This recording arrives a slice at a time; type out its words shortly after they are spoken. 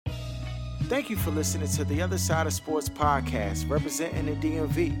Thank you for listening to the Other Side of Sports podcast, representing the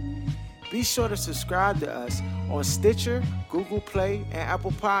DMV. Be sure to subscribe to us on Stitcher, Google Play, and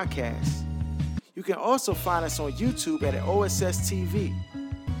Apple Podcasts. You can also find us on YouTube at OSS TV.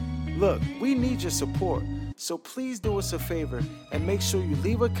 Look, we need your support, so please do us a favor and make sure you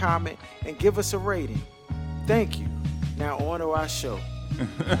leave a comment and give us a rating. Thank you. Now on to our show.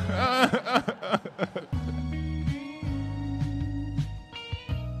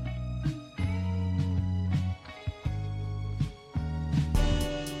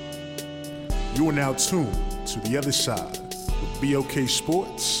 You are now tuned to The Other Side with BOK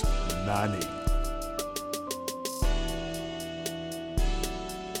Sports 98.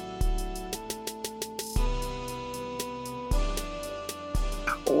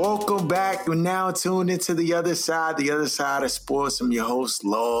 Welcome back. We're now tuned into The Other Side of Sports. I'm your host,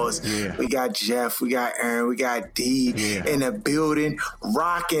 Laws. Yeah. We got Jeff, we got Aaron, we got D in the building,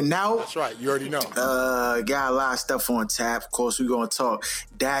 rocking out. That's right. You already know. Got a lot of stuff on tap. Of course, we're going to talk.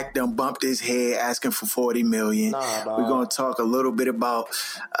 Dak done bumped his head asking for $40 million. We're going to talk a little bit about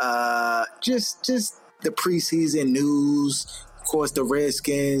just the preseason news. Of course, the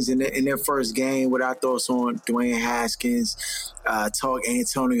Redskins in their first game, with our thoughts on Dwayne Haskins, talk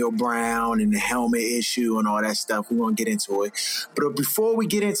Antonio Brown and the helmet issue and all that stuff. We're going to get into it. But before we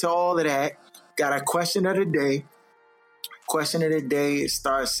get into all of that, got a question of the day. Question of the day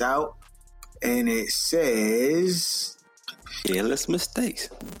starts out, and it says... Careless mistakes.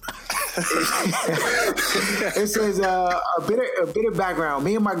 It says a bit of background.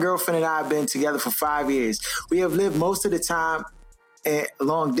 Me and my girlfriend and I have been together for 5 years. We have lived most of the time at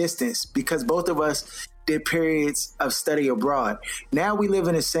long distance because both of us did periods of study abroad. Now we live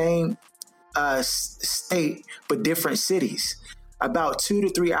in the same state but different cities, about 2 to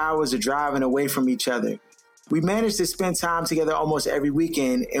 3 hours of driving away from each other. We managed to spend time together almost every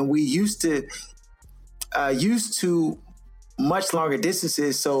weekend, and we used to much longer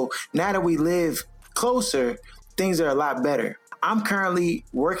distances. So now that we live closer, things are a lot better. I'm currently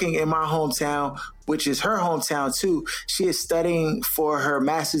working in my hometown, which is her hometown too. She is studying for her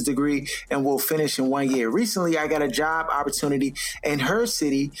master's degree and will finish in 1 year. Recently, I got a job opportunity in her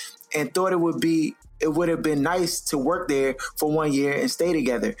city and thought it would have been nice to work there for 1 year and stay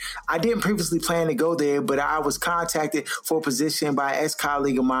together. I didn't previously plan to go there, but I was contacted for a position by an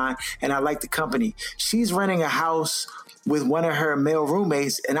ex-colleague of mine, and I like the company. She's renting a house with one of her male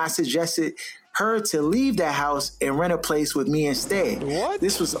roommates, and I suggested her to leave that house and rent a place with me instead. What?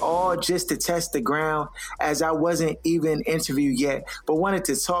 This was all just to test the ground, as I wasn't even interviewed yet, but wanted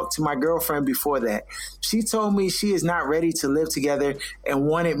to talk to my girlfriend before that. She told me she is not ready to live together and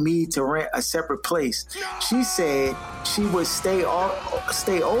wanted me to rent a separate place. She said she would stay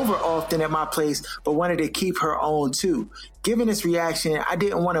over often at my place, but wanted to keep her own too. Given this reaction, I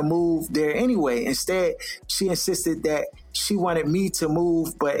didn't want to move there anyway. Instead, she insisted that she wanted me to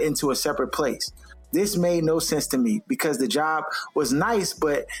move, but into a separate place. This made no sense to me because the job was nice,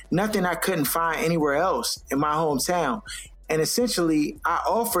 but nothing I couldn't find anywhere else in my hometown. And essentially, I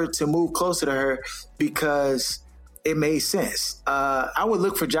offered to move closer to her because it made sense. I would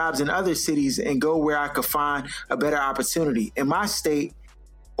look for jobs in other cities and go where I could find a better opportunity in my state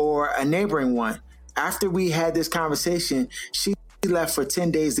or a neighboring one. After we had this conversation, she left for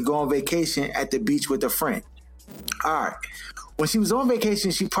 10 days to go on vacation at the beach with a friend. All right. When she was on vacation,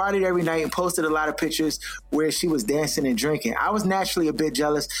 she partied every night and posted a lot of pictures where she was dancing and drinking. I was naturally a bit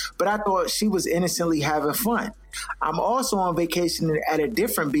jealous, but I thought she was innocently having fun. I'm also on vacation at a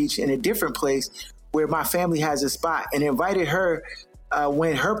different beach in a different place where my family has a spot, and invited her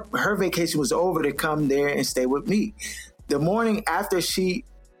when her vacation was over to come there and stay with me. The morning after she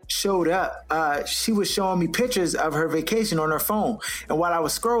showed up, she was showing me pictures of her vacation on her phone. And while I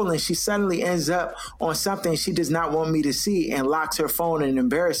was scrolling, she suddenly ends up on something she does not want me to see and locks her phone in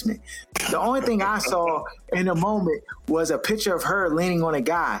embarrassment. The only thing I saw in the moment was a picture of her leaning on a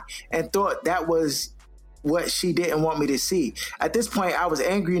guy, and thought that was what she didn't want me to see. At this point, I was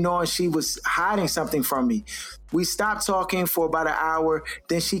angry knowing she was hiding something from me. We stopped talking for about an hour.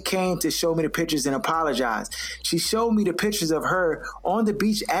 Then she came to show me the pictures and apologize. She showed me the pictures of her on the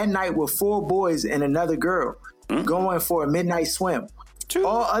beach at night with 4 boys and another girl going for a midnight swim.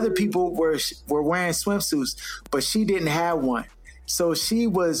 All other people were wearing swimsuits, but she didn't have one. So she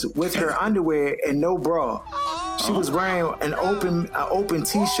was with her underwear and no bra. She was wearing an open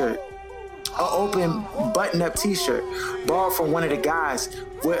t-shirt. An open button-up t-shirt borrowed from one of the guys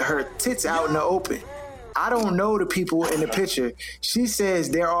with her tits out in the open. I don't know the people in the picture. She says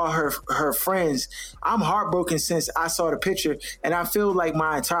they're all her friends. I'm heartbroken since I saw the picture, and I feel like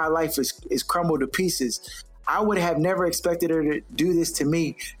my entire life is crumbled to pieces. I would have never expected her to do this to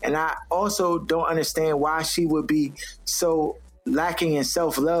me. And I also don't understand why she would be so lacking in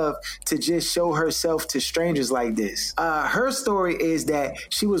self-love to just show herself to strangers like this. Her story is that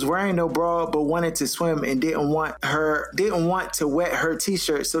she was wearing no bra but wanted to swim and didn't want to wet her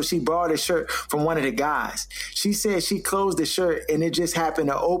t-shirt, so she borrowed a shirt from one of the guys. She said she closed the shirt and it just happened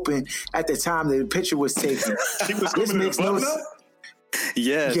to open at the time the picture was taken. This makes no sense.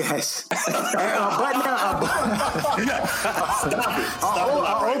 Yes. Yes.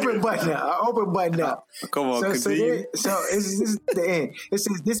 Open button up. Come on, continue. So this is the end.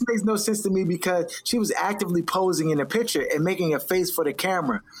 This makes no sense to me because she was actively posing in the picture and making a face for the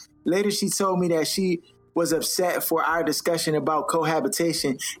camera. Later, she told me that she was upset for our discussion about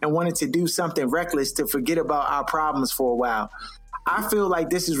cohabitation and wanted to do something reckless to forget about our problems for a while. I feel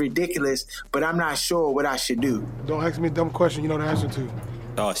like this is ridiculous, but I'm not sure what I should do. Don't ask me a dumb question you know the answer to.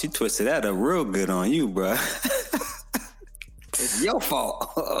 Oh, she twisted that up real good on you, bro. It's your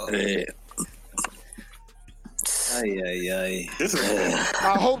fault. Yeah. Ay.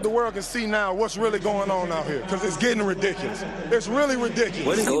 I hope the world can see now what's really going on out here, because it's getting ridiculous. It's really ridiculous.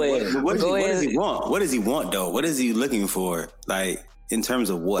 What does he want? What does he want, though? What is he looking for? Like, in terms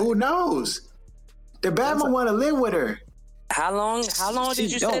of what? Who knows? The Bama want to live with her. How long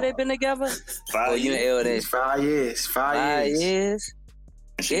did you say they've been together? 5 years. 5 years. 5 years.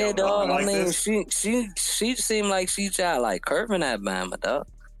 Yeah, dog. I mean, she seemed like she tried like curving that Bama, dog.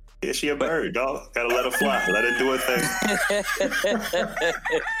 Yeah, she a bird, dog. Gotta let her fly. Let her do her thing.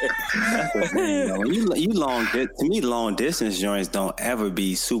 To me, long distance joints don't ever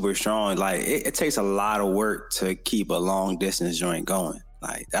be super strong. Like it takes a lot of work to keep a long distance joint going.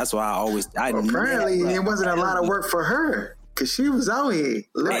 Like that's why apparently it wasn't a lot of work for her. Cause she was out here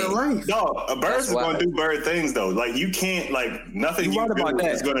living life. No, a bird's gonna do bird things though. Like you can't, nothing you do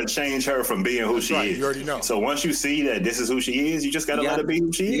is gonna change her from being who she is. You already know. So once you see that this is who she is, you just gotta let her be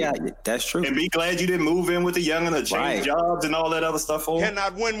who she is. Yeah, that's true. And be glad you didn't move in with the young and change jobs and all that other stuff for her.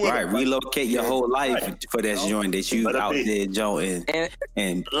 Cannot win with her. Relocate your whole life for that joint that you out there jointing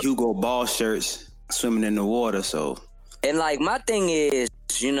and Hugo Ball shirts swimming in the water. So and my thing is,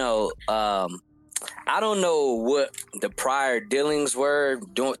 I don't know what the prior dealings were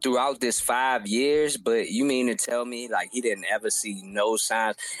throughout this 5 years, but you mean to tell me he didn't ever see no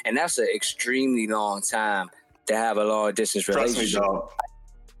signs? And that's an extremely long time to have a long distance relationship. Trust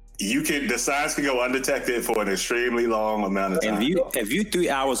me, dog. The signs can go undetected for an extremely long amount of time. If you 3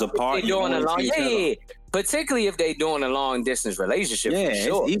 hours apart, doing a long, particularly if they doing a long distance relationship. Yeah,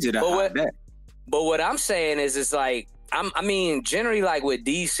 sure. It's easy to hide that. But what I'm saying is, it's generally what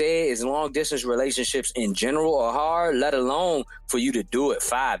D said is long distance relationships in general are hard, let alone for you to do it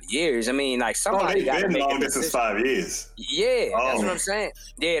 5 years. I mean, somebody got to make long distance 5 years. Yeah, that's what I'm saying.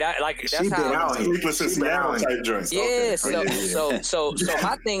 Yeah, that's she how. Been out here. Sleepless in Seattle type joints. Yeah, so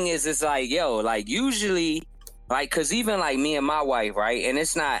my thing is, it's usually. Cause even me and my wife, right? And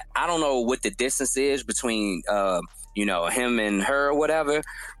it's not, I don't know what the distance is between, him and her or whatever.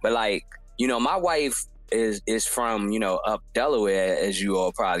 But my wife is from, up Delaware, as you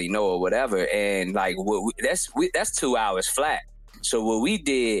all probably know or whatever. And that's 2 hours flat. So what we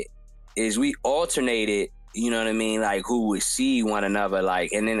did is we alternated, you know what I mean? Who would see one another,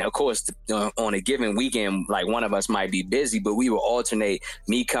 and then of course on a given weekend, one of us might be busy, but we would alternate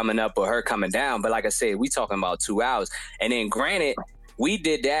me coming up or her coming down. But like I said, we talking about 2 hours. And then granted, we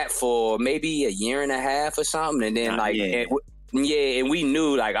did that for maybe a year and a half or something. And then and we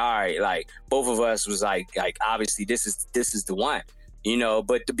knew all right, both of us was obviously this is the one.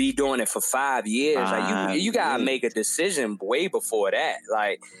 But to be doing it for 5 years, you gotta make a decision way before that.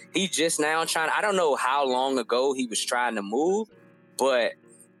 He just now I don't know how long ago he was trying to move, but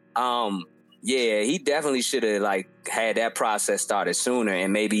he definitely should have had that process started sooner,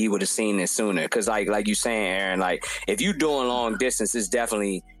 and maybe he would have seen it sooner. Cause like you saying, Aaron, if you doing long distance, it's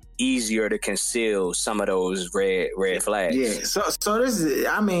definitely easier to conceal some of those red flags. Yeah. So this is,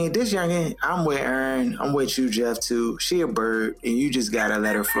 this youngin, I'm with Aaron, I'm with you, Jeff, too. She a bird, and you just gotta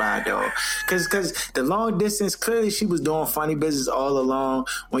let her fly, though. Cause the long distance, clearly she was doing funny business all along.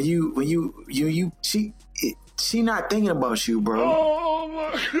 She not thinking about you, bro. Oh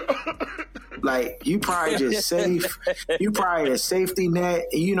my God. You probably just safe. You probably a safety net,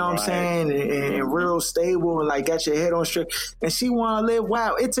 you know what I'm saying? And real stable and got your head on straight. And she want to live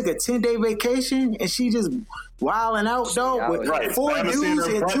wild. It took a 10-day vacation and she just wilding out, though, with 4 dudes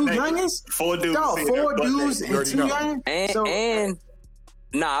and 2 youngins. 4 dudes. Dog, 4 dudes and 2 youngins.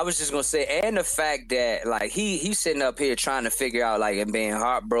 Nah, I was just gonna say, and the fact that like he's sitting up here trying to figure out like and being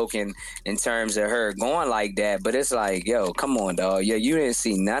heartbroken in terms of her going like that, but it's like, yo, come on, dog, yeah, you didn't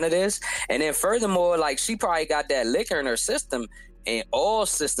see none of this, and then furthermore, like she probably got that liquor in her system, and all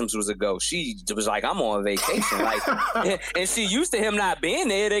systems was a go. She was like, I'm on vacation, like, and she used to him not being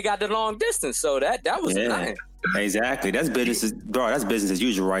there. They got the long distance, so that was nothing. Exactly. That's business, bro. That's business as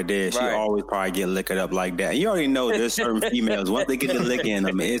usual right there. She always probably get liquored up like that. And you already know there's certain females, once they get the lick in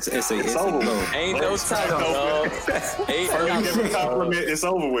them, it's over. Ain't no time, dog. Compliment, it's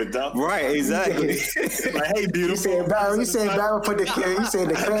over with, dog. Right, exactly. Like, hey, beautiful. You said Bama put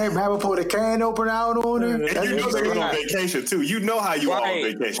the can opener out on her. And you know they're on vacation too. You know how you are on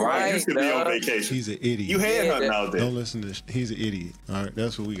vacation, right? You should be on vacation. He's an idiot. You had hunting out there. Don't listen to this. He's an idiot. All right,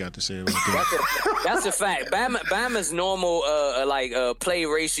 that's what we got to say about that. That's a fact. Bama's normal play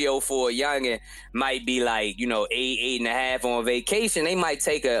ratio for a youngin might be like, 8.5 on vacation. They might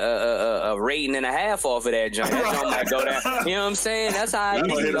take a rating and a half off of that jump. That jump might go down. You know what I'm saying? That's how I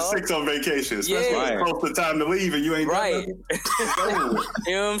hit a 6 on vacation. Especially when it's close to time to leave and you ain't right. You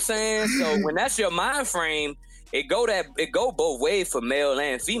know what I'm saying? So when that's your mind frame, it go both ways for male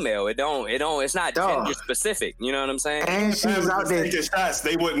and female. It's not gender specific. You know what I'm saying? And she was out there taking shots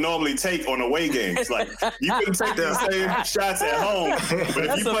they wouldn't normally take on away games. Like you couldn't take the same shots at home, but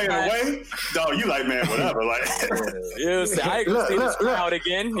if you play away, dog, you like, man, whatever. Like, you know what I'm saying? I can see this crowd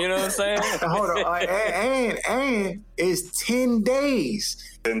again. You know what I'm saying? Hold on, and it's 10 days.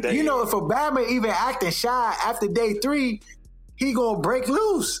 10 days. If Obama even acting shy after day 3. He gonna break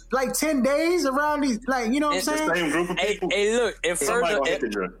loose like 10 days around these, like, you know what I'm saying? The same group of people. Hey, look, and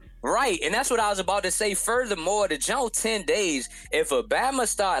right, and that's what I was about to say. Furthermore, the jump 10 days. If Obama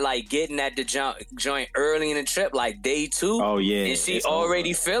start like getting at the joint early in the trip, like day 2, and she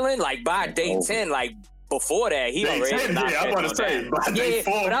already feeling like by day 10, like. Before that, he already. I want to say by day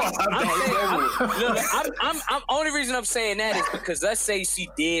 4. I'm only reason I'm saying that is because let's say she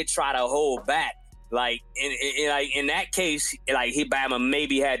did try to hold back. Like in that case, like Bama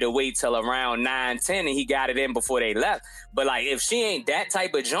maybe had to wait till around 9-10 and he got it in before they left. But like if she ain't that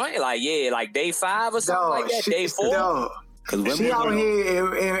type of joint, like like day 5 or something like that, day 4. She out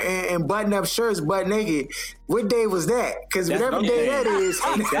here in button-up shirts, butt naked. What day was that? Because whatever day that is,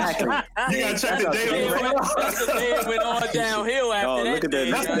 exactly. You gotta check the day. That's the day it went all downhill after that. Look at that.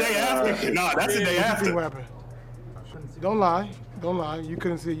 That's the day after. No, that's the day after. Don't lie. You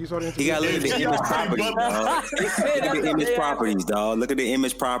couldn't see. You saw the interview. You gotta look at the image properties, dog. Look at the image properties, dog. Look at the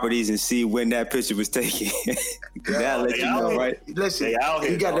image properties and see when that picture was taken. That'll let you know, right? Listen,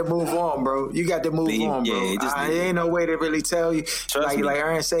 you got to move on, bro. You got to move on, bro. There ain't no way to really tell you. Like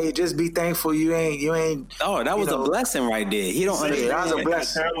Aaron say, just be thankful you ain't. Oh, that was a blessing right there. He don't understand. That was a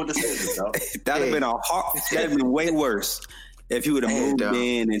blessing. Terrible decision, dog. That'd have been way worse if he would have moved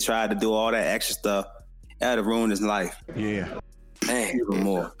in and tried to do all that extra stuff. That'd have ruined his life. Yeah. Man, even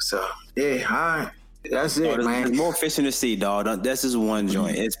more. So, all right. That's it, man. There's more fish in the sea, dog. That's just one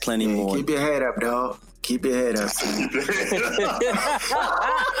joint. It's plenty more. Keep your head up, dog. Keep your head up.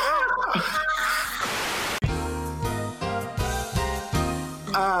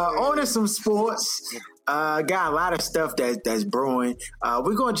 On to some sports. Got a lot of stuff that's brewing.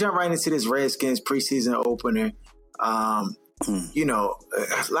 We're going to jump right into this Redskins preseason opener. A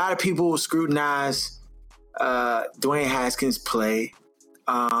lot of people scrutinize Dwayne Haskins' play.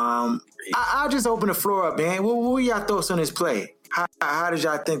 I'll just open the floor up, man. What were y'all thoughts on his play? How did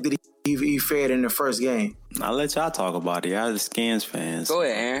y'all think that he fared in the first game? I'll let y'all talk about it. Y'all the Skins fans. Go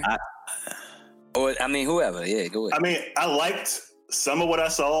ahead, Aaron. Whoever. Yeah, go ahead. I liked some of what I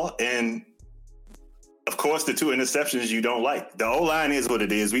saw, and of course, the 2 interceptions you don't like. The O-line is what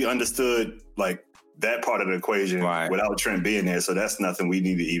it is. We understood like that part of the equation without Trent being there, so that's nothing we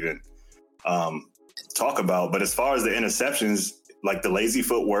need to even talk about. But as far as the interceptions, like the lazy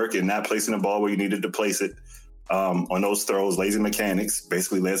footwork and not placing the ball where you needed to place it on those throws, lazy mechanics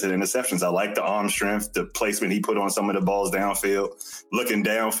basically led to the interceptions. I like the arm strength, the placement he put on some of the balls downfield, looking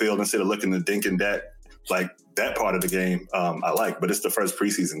downfield instead of looking to dink and that. Like that part of the game, I like. But it's the first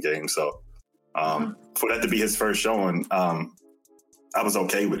preseason game, so for that to be his first showing, I was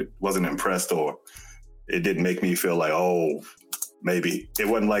okay with it. Wasn't impressed, or it didn't make me feel like, oh, maybe. It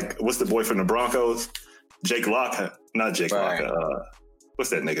wasn't like, what's the boy from the Broncos? Jake Locke. Not Jake Locke.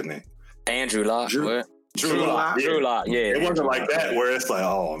 What's that nigga name? Andrew Locke. Drew Locke. Drew Locke, yeah. It wasn't like that where it's like,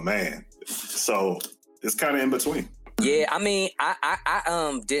 oh, man. So it's kind of in between. Yeah,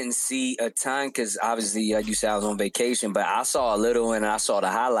 I didn't see a ton because obviously, like you said, I was on vacation, but I saw a little and I saw the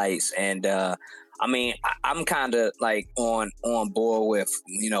highlights. And I'm kind of like on board with,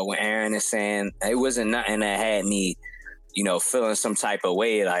 what Aaron is saying. It wasn't nothing that had me feeling some type of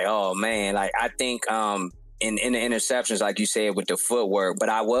way, like, oh man, like I think in the interceptions, like you said, with the footwork, but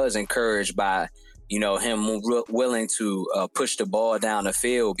I was encouraged by, him willing to push the ball down the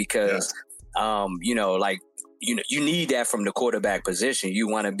field because, you need that from the quarterback position. You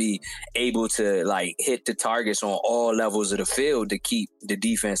want to be able to like hit the targets on all levels of the field to keep the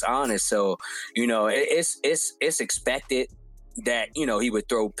defense honest. So, it's expected that, he would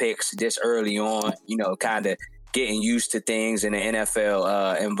throw picks this early on, kind of getting used to things in the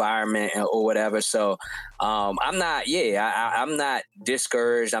NFL environment or whatever. So I'm not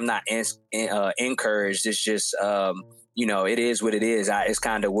discouraged. I'm not encouraged. It's just, it is what it is. It's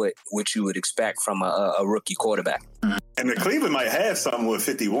kind of what you would expect from a rookie quarterback. And the Cleveland might have something with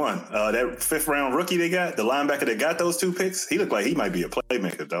 51. That fifth-round rookie they got, the linebacker that got those 2 picks, he looked like he might be a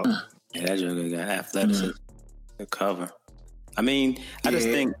playmaker, though. Yeah, that joker got athleticism to cover. I mean, I just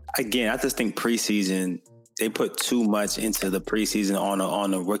think preseason, they put too much into the preseason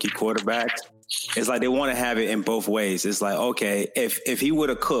on a rookie quarterback. It's like they want to have it in both ways. It's like, okay, if he would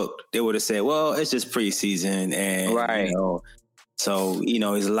have cooked, they would have said, well, it's just preseason and right. So,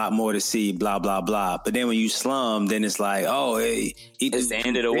 there's a lot more to see, blah, blah, blah. But then when you slum, then it's like, oh, hey, it's the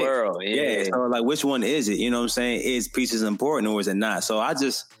end of the world. Yeah. So like, which one is it? You know what I'm saying? Is preseason important or is it not? So I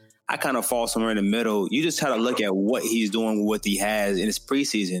kind of fall somewhere in the middle. You just try to look at what he's doing, what he has in his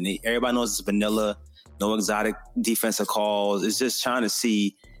preseason. Everybody knows it's vanilla, no exotic defensive calls. It's just trying to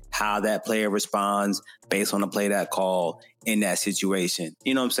see how that player responds based on the play that call in that situation.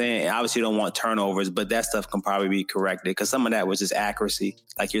 You know what I'm saying? Obviously, you don't want turnovers, but that stuff can probably be corrected because some of that was just accuracy,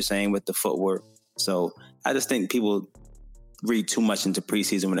 like you're saying with the footwork. So I just think people read too much into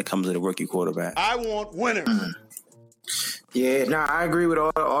preseason when it comes to the rookie quarterback. I want winners. Yeah, no, I agree with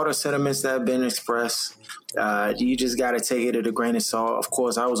all the sentiments that have been expressed. You just got to take it at a grain of salt. Of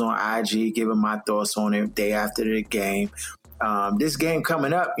course, I was on IG giving my thoughts on it day after the game. This game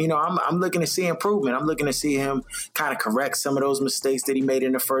coming up, I'm looking to see improvement. I'm looking to see him kind of correct some of those mistakes that he made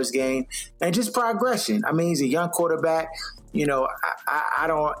in the first game and just progression. I mean, he's a young quarterback. I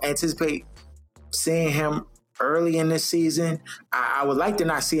don't anticipate seeing him early in this season. I would like to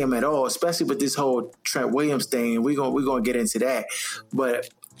not see him at all, especially with this whole Trent Williams thing. We're gonna get into that. But,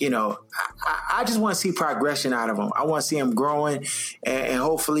 I just want to see progression out of him. I want to see him growing, and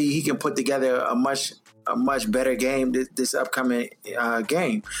hopefully he can put together a much better game this upcoming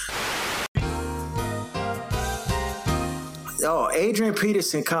game. Adrian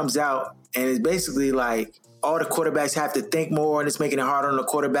Peterson comes out and it's basically like all the quarterbacks have to think more, and it's making it harder on the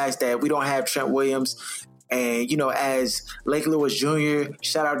quarterbacks that we don't have Trent Williams. And, as Lake Lewis Jr.,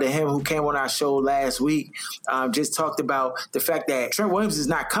 shout out to him who came on our show last week, just talked about the fact that Trent Williams is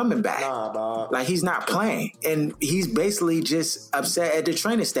not coming back. Like, he's not playing. And he's basically just upset at the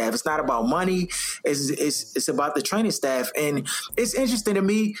training staff. It's not about money. It's about the training staff. And it's interesting to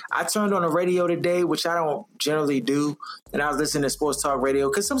me. I turned on the radio today, which I don't generally do. And I was listening to sports talk radio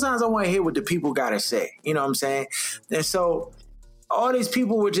because sometimes I want to hear what the people got to say. You know what I'm saying? And so all these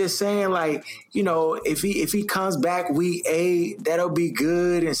people were just saying, like, if he comes back week 8, that'll be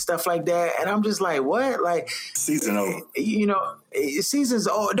good and stuff like that. And I'm just like, what? Like, season over. Season's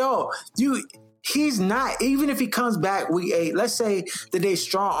over. No, he's not. Even if he comes back week 8, let's say that they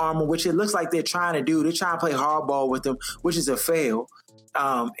strong arm him, which it looks like they're trying to do. They're trying to play hardball with him, which is a fail.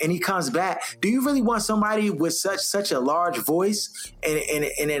 And he comes back. Do you really want somebody with such a large voice and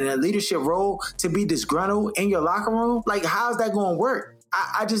in a leadership role to be disgruntled in your locker room? Like, how's that going to work?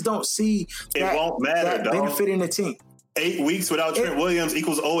 I just don't see that, it won't matter, that benefiting the team. 8 weeks without Trent Williams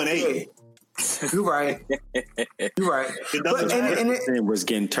equals 0-8. Yeah. You're right. You're right. It was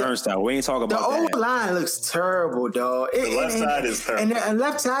getting turnstile. We ain't talking about that. The O-line looks terrible, dog. The left side is terrible. And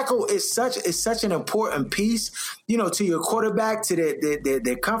left tackle is such an important piece, to your quarterback, to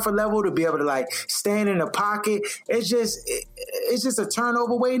their comfort level, to be able to like stand in the pocket. It's just a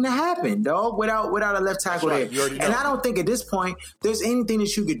turnover waiting to happen, dog. Without a left tackle there. And I don't think at this point there's anything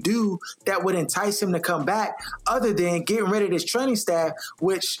that you could do that would entice him to come back, other than getting rid of this training staff,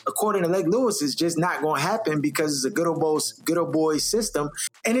 which according to Lake Lewis is just not going to happen because it's a good old boy system.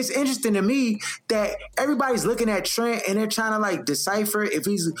 And it's interesting to me that everybody's looking at Trent and they're trying to like decipher if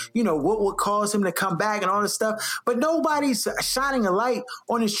he's, what would cause him to come back and all this stuff. But nobody's shining a light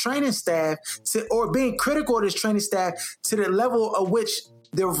on his training staff or being critical of his training staff to the level of which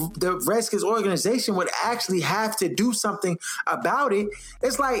the Redskins organization would actually have to do something about it.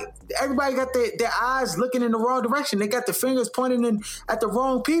 It's like everybody got their eyes looking in the wrong direction. They got the fingers pointing at the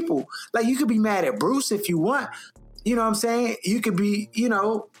wrong people. Like, you could be mad at Bruce if you want. You know what I'm saying? You could be,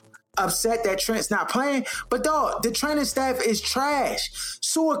 upset that Trent's not playing. But dog, the training staff is trash.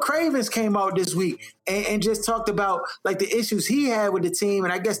 Stuart Cravens came out this week and just talked about like the issues he had with the team.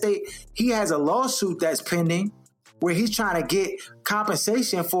 And I guess he has a lawsuit that's pending where he's trying to get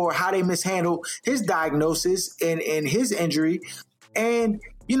compensation for how they mishandled his diagnosis and his injury. And,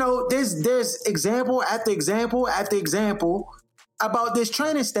 you know, there's example after example after example about this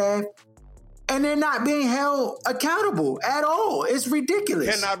training staff, and they're not being held accountable at all. It's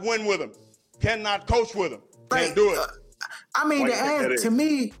ridiculous. Cannot win with them. Cannot coach with them. Like, Can't do it. I mean, to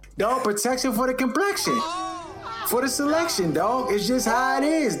me, dog, protection for the complexion. For the selection, dog. It's just how it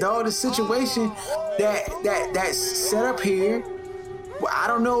is, dog. The situation that's set up here. I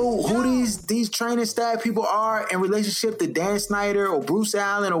don't know who these training staff people are in relationship to Dan Snyder or Bruce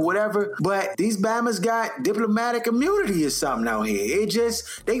Allen or whatever, but these Bamas got diplomatic immunity or something out here.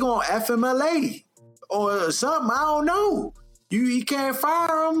 They gonna FMLA or something. I don't know. You can't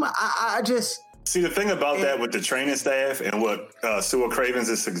fire them. I just see the thing about that with the training staff and what Stuart Cravens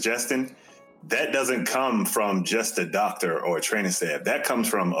is suggesting. That doesn't come from just a doctor or a training staff. That comes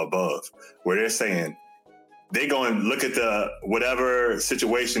from above, where they're saying they go and look at the whatever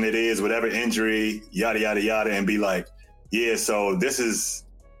situation it is, whatever injury, yada, yada, yada, and be like, yeah, so they're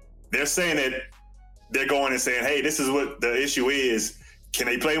saying that they're going and saying, hey, this is what the issue is. Can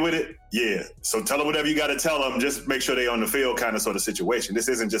they play with it? Yeah. So tell them whatever you got to tell them. Just make sure they're on the field kind of sort of situation. This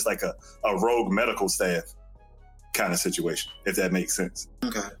isn't just like a rogue medical staff kind of situation, if that makes sense.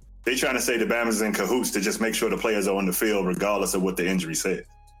 Okay. They're trying to say the Bama's in cahoots to just make sure the players are on the field regardless of what the injury said.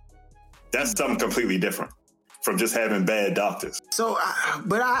 That's something completely different from just having bad doctors. So,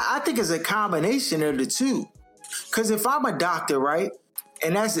 but I think it's a combination of the two. Because if I'm a doctor, right,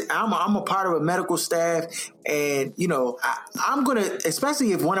 and I'm a part of a medical staff, and you know I'm gonna,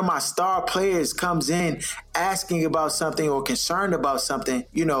 especially if one of my star players comes in asking about something or concerned about something,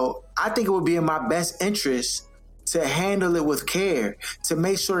 you know, I think it would be in my best interest to handle it with care, to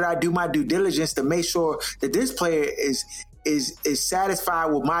make sure that I do my due diligence, to make sure that this player is satisfied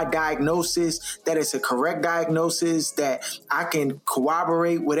with my diagnosis, that it's a correct diagnosis, that I can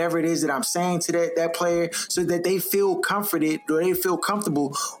corroborate whatever it is that I'm saying to that player, so that they feel comforted or they feel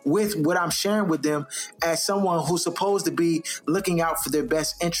comfortable with what I'm sharing with them as someone who's supposed to be looking out for the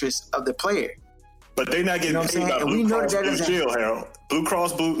best interest of the player. But they're not getting paid by Blue Cross Blue Shield, Harold. Blue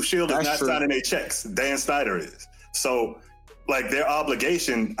Cross Blue Shield is not signing their checks. Dan Snyder is. So, like, their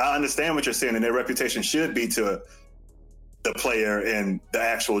obligation, I understand what you're saying, and their reputation should be to the player and the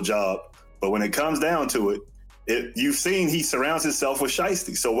actual job. But when it comes down to it, you've seen he surrounds himself with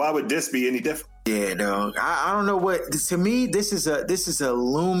shiesty. So why would this be any different? Yeah, no, I don't know what. To me, this is a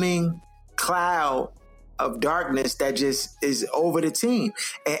looming cloud of darkness that just is over the team.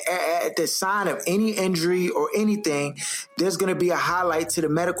 And at the sign of any injury or anything, there's going to be a highlight to the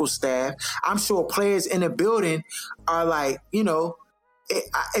medical staff. I'm sure players in the building are like, you know,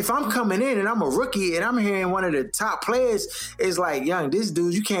 if I'm coming in and I'm a rookie and I'm hearing one of the top players is like, young, this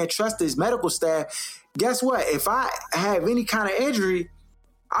dude, you can't trust this medical staff. Guess what? If I have any kind of injury,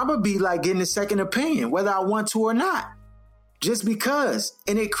 I'm going to be like getting a second opinion, whether I want to or not. Just because.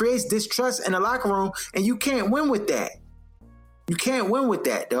 And it creates distrust in the locker room, and you can't win with that. You can't win with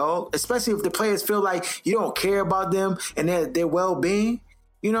that, dog. Especially if the players feel like you don't care about them and their well-being.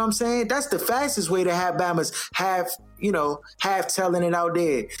 You know what I'm saying? That's the fastest way to have Bamas have telling it out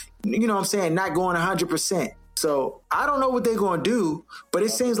there. You know what I'm saying? Not going 100%. So I don't know what they're going to do, but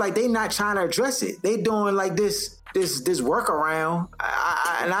it seems like they're not trying to address it. They doing like this workaround,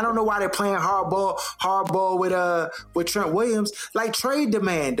 and I don't know why they're playing hardball with Trent Williams. Like, trade the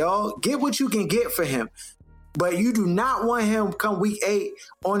man, dog. Get what you can get for him, but you do not want him come week 8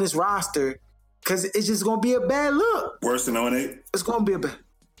 on this roster, because it's just going to be a bad look. Worse than 0-8. It's going to be a bad.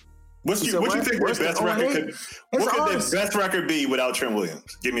 What you think their best record could? What could their best record be without Trent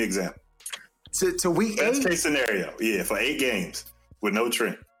Williams? Give me an example. To week 8? Best case scenario, yeah, for 8 games with no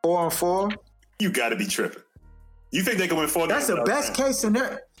Trent. 4-4. You got to be tripping. You think they can win 4 games? That's the best case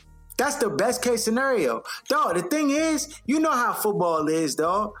scenario. That's the best case scenario. Dog, the thing is, you know how football is,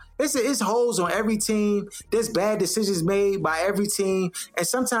 dog. It's holes on every team. There's bad decisions made by every team. And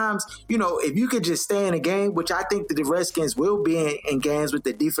sometimes, you know, if you could just stay in a game, which I think that the Redskins will be in games with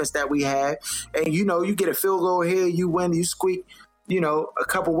the defense that we have, and, you know, you get a field goal here, you win, you squeak, you know, a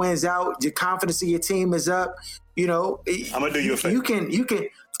couple wins out, your confidence in your team is up. You know, I'm gonna do you a favor.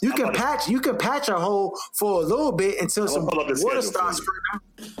 You can patch a hole for a little bit until some water starts.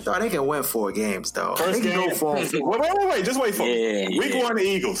 They can win 4 games, though. First they can game, go 4. Wait, just wait for it. Week 1, the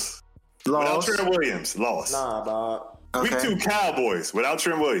Eagles. Lost. Without Trent Williams, lost. Nah, dog. Okay. Week 2, Cowboys, without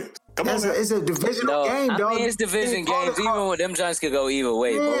Trent Williams. Come on, it's a divisional game, dog. I mean, it's division games. Even with them giants could go either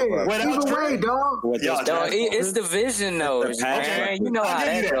way. Yeah, either way, dog. It's division, though. Okay. You know how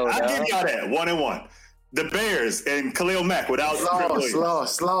that goes. I'll give y'all that 1-1. The Bears and Khalil Mack without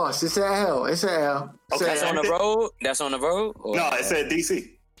lost. It's an L. It's an L. Okay, that's on the road. That's on the road. No, it's at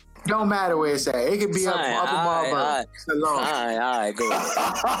DC. Don't matter where it's at. It could be up in Marlboro. All right, go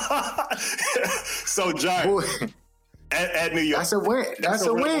ahead. So, Giants at New York. That's a win. That's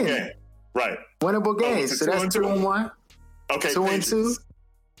a win. Game. Right. Winnable game. So that's 2-1. Okay. 2-2.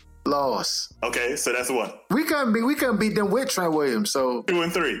 Loss. Okay, so that's what? We couldn't beat them with Trent Williams. So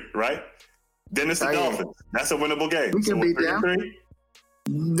 2-3, right? Then it's the Dolphins. That's a winnable game. We can beat them. 3?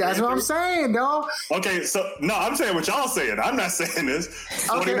 That's what I'm saying, dog. Okay, so no, I'm saying what y'all saying. I'm not saying this.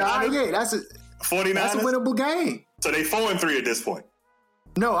 49ers, okay, that's a 49ers. That's a winnable game. So they 4-3 at this point.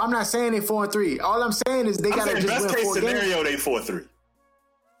 No, I'm not saying they 4-3. All I'm saying is they got to just win 4 games. Best case scenario, they 4-3.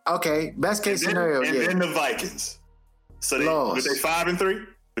 Okay, best case scenario. And then the Vikings. So they 5-3.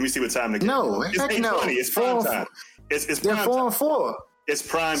 Let me see what time they get. No, it's heck 8:20. no. It's prime time. It's they're prime 4-4. It's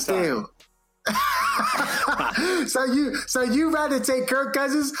prime time. So you rather take Kirk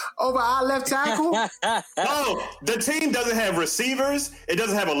Cousins over our left tackle? No, the team doesn't have receivers. It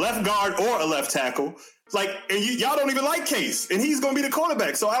doesn't have a left guard or a left tackle. Like, and y'all don't even like Case, and he's going to be the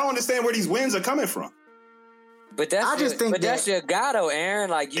quarterback. So I don't understand where these wins are coming from. But that's your guy, though, Aaron.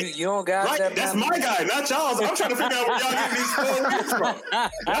 Like you don't got right. That's my guy, not y'all's. I'm trying to figure out where y'all getting these 4 wins from.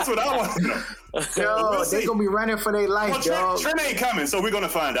 That's what I want to know. Yo, they're gonna be running for their life, dog. Trent ain't coming, so we're gonna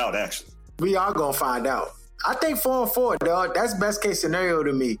find out. Actually, we are gonna find out. I think 4-4, dog. That's best case scenario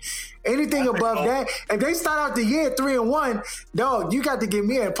to me. Anything above that, if they start out the year 3-1, dog, you got to give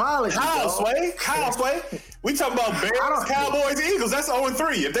me an apology. How, Sway? We talking about Bears, Cowboys, Eagles. That's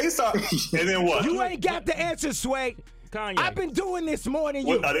 0-3. If they start, and then what? You ain't got the answer, Sway. Kanye. I've been doing this more than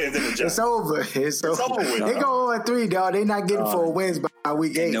you. It's over. It's over. They go 0-3, dog. They not getting 4 wins by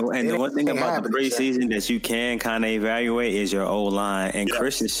week 8. And the one thing about the preseason that you can kind of evaluate is your O-line. And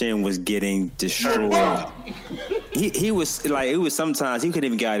Christensen was getting destroyed. He was like, it was sometimes he couldn't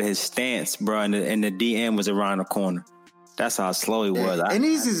even get out of his stance, bro. And the DM was around the corner. That's how slow he was. And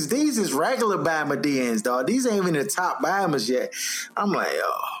these is regular Bama DNs, dog. These ain't even the top Bamas yet. I'm like,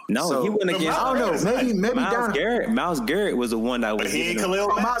 no, he went against. I don't know. Maybe Myles Garrett was the one that was. But he ain't Khalil.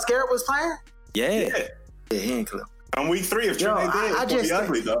 Myles Garrett was playing. Yeah, he ain't Khalil. On week 3, if Trent ain't dead, it's gonna be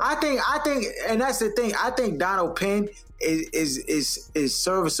ugly, though. I think, and that's the thing. I think Donald Penn is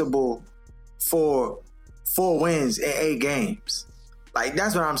serviceable for 4 wins in 8 games. Like,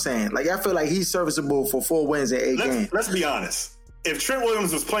 that's what I'm saying. Like, I feel like he's serviceable for 4 wins in 8 games. Let's be honest. If Trent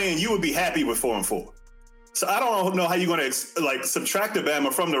Williams was playing, you would be happy with 4-4. So I don't know how you're going to subtract the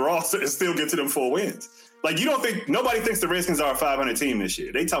Bama from the roster and still get to them 4 wins. Like, nobody thinks the Redskins are a 500 team this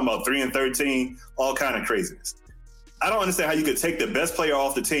year. They talking about 3-13, all kind of craziness. I don't understand how you could take the best player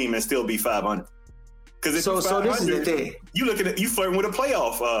off the team and still be 500. Because so this is the thing. You flirting with a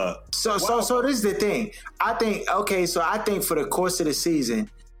playoff. So this is the thing. I think for the course of the season,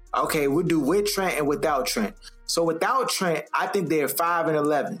 we'll do with Trent and without Trent. So without Trent, I think they're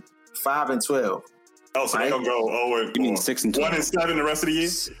 5-11, 5-12. Oh, so they're gonna go 6-12, 1-7 the rest of the year?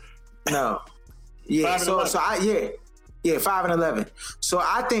 No. Yeah. 5-11. 5-11. So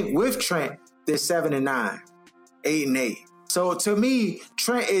I think with Trent, they're 7-9, 8-8. So to me,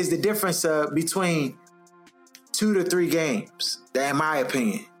 Trent is the difference between 2 to 3 games, in my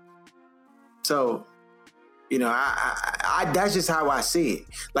opinion. So, I that's just how I see it.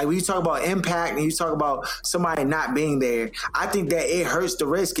 Like, when you talk about impact and you talk about somebody not being there, I think that it hurts the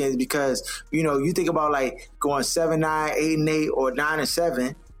Redskins because, you think about like going 7-9, 8-8, or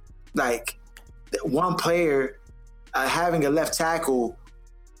 9-7, like one player having a left tackle,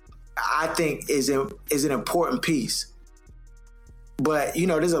 I think is an important piece. But,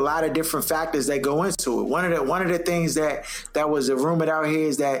 there's a lot of different factors that go into it. One of the things that was rumored out here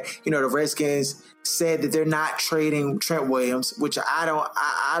is that, the Redskins said that they're not trading Trent Williams, which I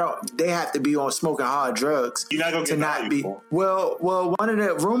don't, they have to be on smoking hard drugs. You're not going to not be. Well, one of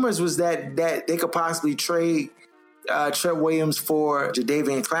the rumors was that they could possibly trade Trent Williams for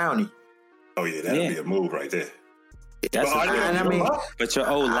Jadeveon Clowney. Oh, yeah, that'd be a move right there. But your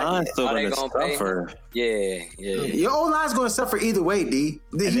O-line still going to suffer. Yeah. Your O-line's going to suffer either way, D.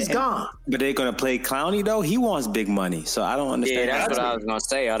 He's gone. But they're going to play Clowney, though? He wants big money, so I don't understand. Yeah, that's what I was going to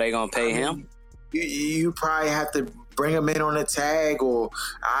say. Are they going to pay him? You probably have to bring him in on a tag, or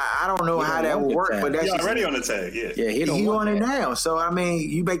I don't know how that will work. But that's already on the tag, he on it now. So,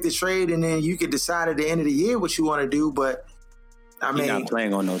 you make the trade, and then you can decide at the end of the year what you want to do, but... He's not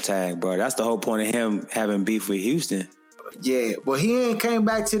playing on no tag, bro. That's the whole point of him having beef with Houston. Yeah, well, he ain't came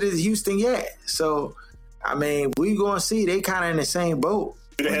back to the Houston yet. So, I mean, we gonna see. They kind of in the same boat.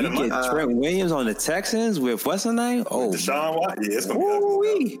 You get Trent Williams on the Texans with what's the name? Oh, Deshaun Watson. Yeah, it's gonna be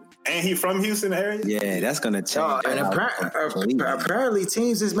ugly. And he from Houston area? Yeah, that's gonna change. And apparently,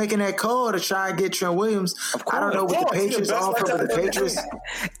 teams is making that call to try and get Trent Williams. I don't know what the Patriots offer, but the Patriots.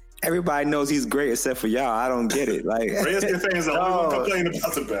 Everybody knows he's great except for y'all. I don't get it. Like Redskin fans are only complaining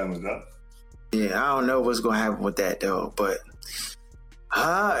about the Bama, though. Yeah, I don't know what's gonna happen with that though, but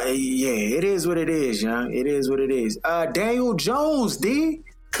yeah, it is what it is, young. It is what it is. Daniel Jones, D.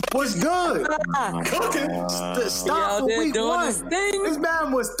 What's good? Cooking. Stop for week one. This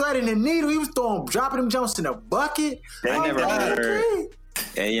man was threading the needle. He was dropping them Jones in a bucket. I never heard.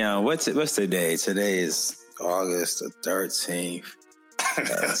 Hey, young, what's today? Today is August the 13th.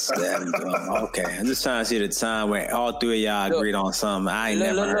 Okay, I'm just trying to see the time where all three of y'all agreed on something. I ain't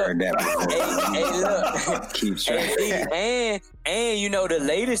never heard that before. Look. Keep track. And you know the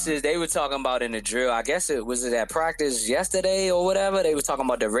latest is they were talking about in the drill. I guess it was at practice yesterday or whatever. They were talking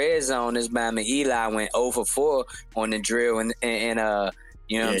about the red zone. This Bama Eli went 0 for 4 on the drill, and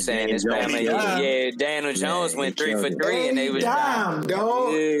you know what I'm saying? This Bama, Daniel Jones went 3 for 3, and they was Dime,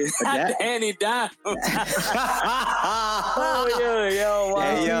 dog. Danny Dime. Yo,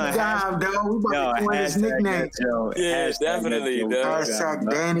 Dime, dog. We about to coin his nickname. Yeah, definitely, dog. Hashtag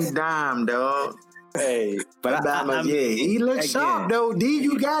Danny Dime, dog. Hey, but he looks sharp though. D,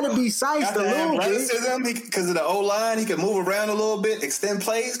 you gotta be sized a little bit because of the O line. He can move around a little bit, extend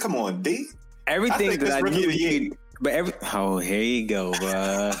plays. Come on, D. Everything that I need. But here you go,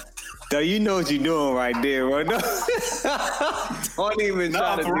 bro. So you know what you're doing right there, bro. No. Don't even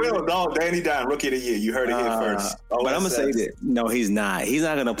try to for real, dog. Danny Dime, Rookie of the Year. You heard it here first. But I'm gonna say that no, he's not. He's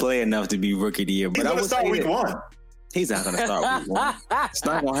not gonna play enough to be Rookie of the Year. But he's gonna start week 1. He's not gonna start week 1. It's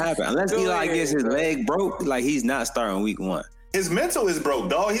not gonna happen unless Eli gets his leg broke. Like he's not starting week 1. His mental is broke,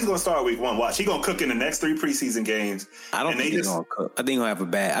 dog. He's gonna start week 1. Watch, he's gonna cook in the next 3 preseason games. I don't think he's gonna cook. I think he'll have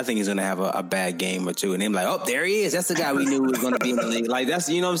I think he's gonna have a bad game or two, and then like, oh, there he is. That's the guy we knew was gonna be in the league. Like that's,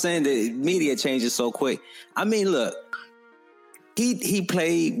 you know what I'm saying. The media changes so quick. I mean, look, he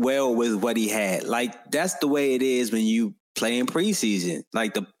played well with what he had. Like that's the way it is when you play in preseason.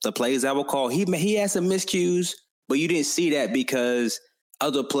 Like the plays I will call, he had some miscues, but you didn't see that because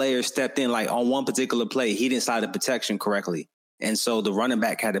other players stepped in. Like on one particular play, he didn't slide the protection correctly. And so the running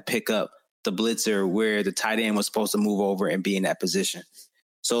back had to pick up the blitzer where the tight end was supposed to move over and be in that position.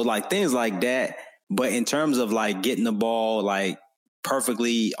 So like things like that. But in terms of like getting the ball like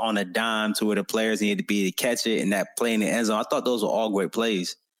perfectly on a dime to where the players needed to be to catch it and that play in the end zone, I thought those were all great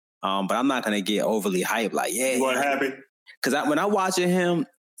plays. But I'm not going to get overly hyped. Like, yeah. What happened? Because when I watching him,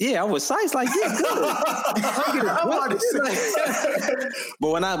 yeah, I was psyched. Like, yeah, good.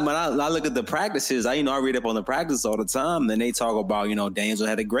 But when I look at the practices, I read up on the practice all the time. And they talk about, Daniel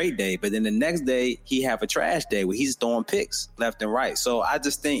had a great day, but then the next day he have a trash day where he's throwing picks left and right. So I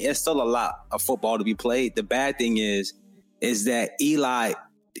just think it's still a lot of football to be played. The bad thing is that Eli,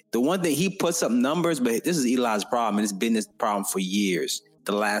 the one thing, he puts up numbers, but this is Eli's problem, and it's been this problem for years.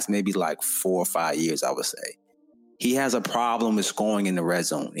 The last maybe like 4 or 5 years, I would say. He has a problem with scoring in the red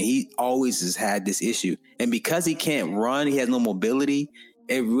zone. And he always has had this issue. And because he can't run, he has no mobility,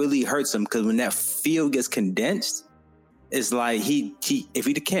 it really hurts him because when that field gets condensed, it's like if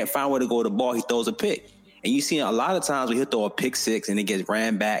he can't find where to go with the ball, he throws a pick. And you see a lot of times when he'll throw a pick six and it gets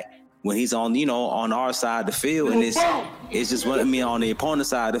ran back when he's on, on our side of the field. And it's just on the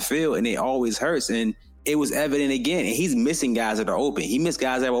opponent's side of the field, and it always hurts. And it was evident again, and he's missing guys that are open. He missed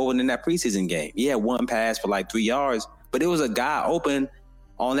guys that were open in that preseason game. He had one pass for like 3 yards, but it was a guy open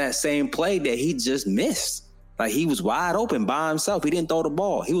on that same play that he just missed. Like he was wide open by himself. He didn't throw the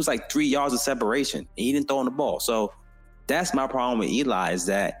ball. He was like 3 yards of separation, and he didn't throw the ball. So that's my problem with Eli, is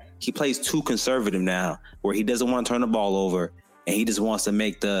that he plays too conservative now, where he doesn't want to turn the ball over, and he just wants to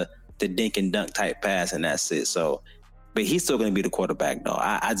make the dink and dunk type pass, and that's it. So, but he's still going to be the quarterback, though.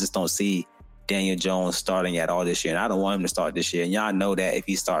 I just don't see Daniel Jones starting at all this year, and I don't want him to start this year. And y'all know that if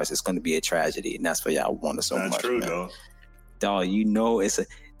he starts, it's going to be a tragedy, and that's why y'all want it so much. That's true, though. Dog,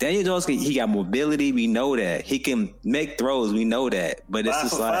 Daniel Jones. He got mobility. We know that he can make throws. We know that, but it's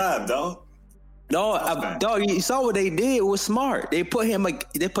just like 5, dog. No, dog. You saw what they did. It was smart. They put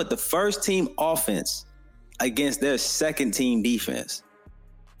the first team offense against their second team defense.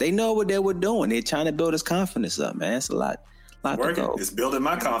 They know what they were doing. They're trying to build his confidence up, man. It's a lot. It's building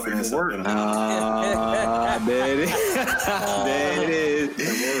my confidence up. There it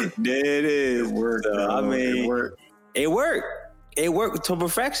is. There it is. It worked. It worked. It worked to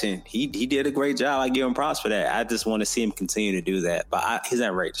perfection. He did a great job. I give him props for that. I just want to see him continue to do that. But he's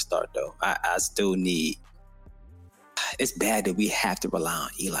not ready to start, though. I still need it's bad that we have to rely on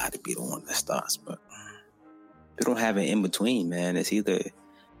Eli to be the one that starts, but we don't have an in between, man. It's either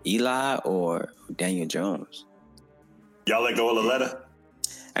Eli or Daniel Jones. Y'all let go of Lauletta?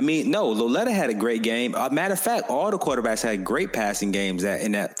 I mean, no, Lauletta had a great game. Matter of fact, all the quarterbacks had great passing games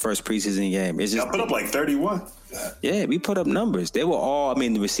in that first preseason game. It's just y'all put up like 31. Yeah, we put up numbers. They were all, I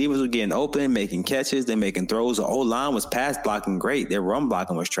mean, the receivers were getting open, making catches, they're making throws. The O-line was pass blocking great. Their run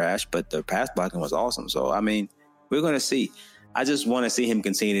blocking was trash, but the pass blocking was awesome. So, I mean, we're going to see. I just want to see him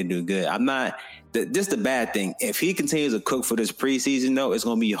continue to do good. I'm not, this is the bad thing. If he continues to cook for this preseason, though, it's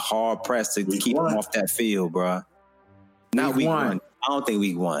going to be hard pressed to keep him off that field, bro. Not week one. I don't think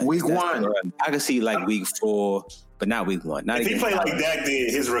week one. Week one. I can see like week 4, but not week 1. Not if he played like Dak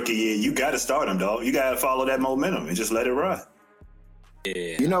did his rookie year, you got to start him, dog. You got to follow that momentum and just let it ride.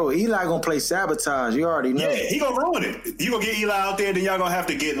 Yeah. You know, Eli gonna play sabotage. You already know. Yeah, he gonna ruin it. You gonna get Eli out there, then y'all gonna have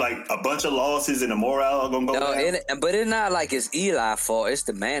to get like a bunch of losses and the morale gonna go down. But it's not like it's Eli's fault. It's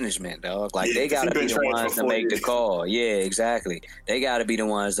the management, dog. Like they gotta be the ones to make the call. Yeah, exactly. They gotta be the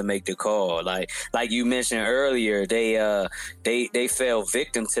ones to make the call. Like you mentioned earlier, they fell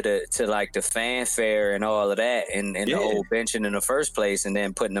victim to the fanfare and all of that, and the whole benching in the first place, and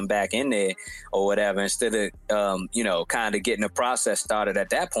then putting them back in there or whatever instead of kind of getting the process started at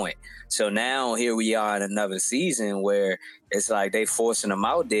that point. So now here we are in another season where it's like they forcing him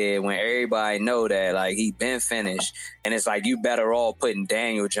out there when everybody know that like he been finished, and it's like you better all putting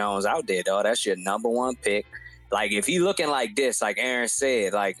Daniel Jones out there, dog. That's your number 1 pick. Like if he looking like this, like Aaron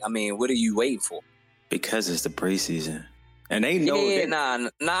said, like I mean, what are you waiting for? Because it's the preseason. And they know he's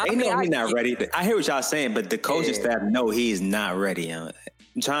not ready. I hear what y'all saying, but the coaching staff know he is not ready.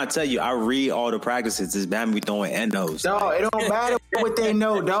 I'm trying to tell you, I read all the practices. This man be throwing endos. Dog, it don't matter what they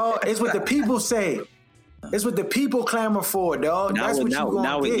know, dog. It's what the people say. It's what the people clamor for, dog. That's what you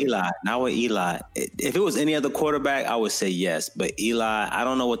gonna get. Now with Eli. If it was any other quarterback, I would say yes. But Eli, I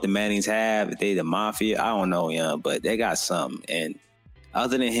don't know what the Mannings have. If they the Mafia, I don't know, but they got something. And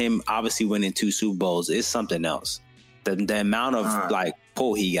other than him obviously winning 2 Super Bowls, it's something else. The amount of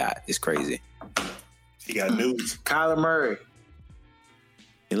pull he got is crazy. He got news. Kyler Murray.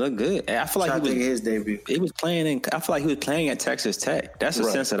 He looked good. I feel like his debut. He was playing I feel like he was playing at Texas Tech. That's the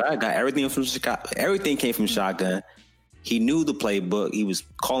sense that I got. Everything from Chicago. Everything came from shotgun. He knew the playbook. He was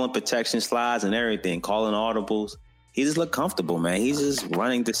calling protection slides and everything, calling audibles. He just looked comfortable, man. He's just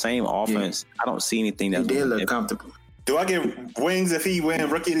running the same offense. I don't see anything that he did look comfortable. Do I get wings if he win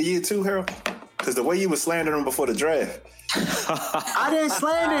Rookie of the Year too, Harold? Because the way you was slandering him before the draft. I didn't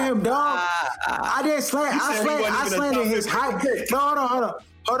slander him, dog. I didn't slander. I slandered his height. No, hold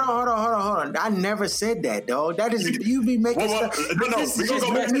on. I never said that, dog. That is you be making stuff. No, we gonna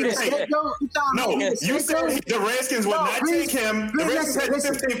go back to the tape. No, you said the Redskins would not take him. The Redskins had the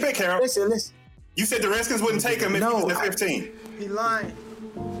 15th pick, Harold. Listen. You said the Redskins wouldn't take him if he was the 15. He lying.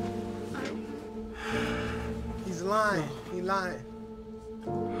 He's lying. He lying.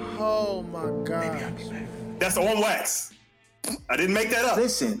 Oh my God. That's on wax. I didn't make that up.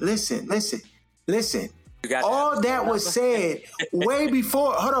 Listen. All that was said way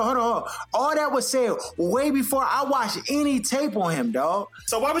before. Hold on. All that was said way before I watched any tape on him, dog.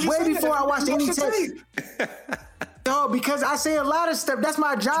 So why would you way before I watched any tape? Dog, because I say a lot of stuff. That's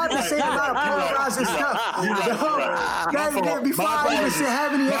my job to say a lot of polarizing stuff. Before I even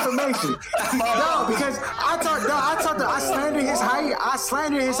have any information. Dog, because I slandered his height. I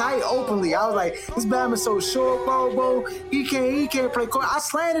slandered his height openly. I was like, this Bama's so short, Bobo. He can't play court. I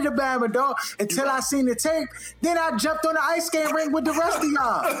slandered the Bama, dog, until I seen the tape. Then I jumped on the ice skate ring with the rest of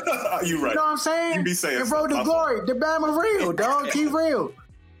y'all. You right. You know what I'm saying? You be saying and Road to Glory. The Bama real, dog. He real.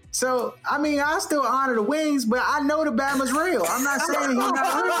 So, I mean, I still honor the wings, but I know the Bama's real. I'm not saying he's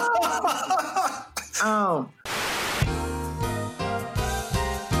not real.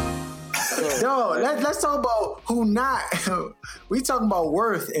 Dog, let's talk about who not. We talking about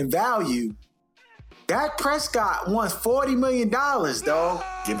worth and value. Dak Prescott wants $40 million, dog.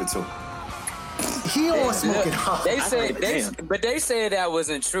 Give it to him. He on smoking hot. They said that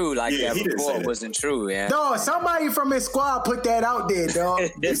wasn't true. Like that before it wasn't true, yeah. Dog, somebody from his squad put that out there, dog.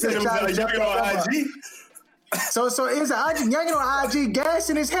 They said it was on IG. So it's an youngin on IG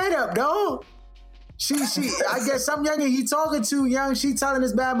gassing his head up, dog. She I guess some youngin he talking to, young, she telling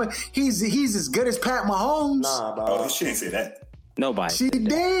his Bama he's as good as Pat Mahomes. Nah, dog. Oh, she didn't say that. Nobody. She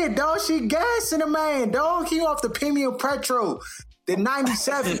did, dog. She gassing the man, dog. He off the premium petrol. The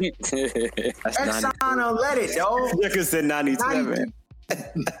 97. Exxon unleaded, dog. Look at the 97.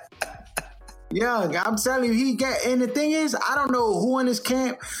 Young, I'm telling you, and the thing is, I don't know who in his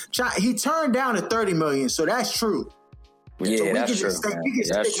camp. He turned down the $30 million, so that's true. Yeah, so that's true. We can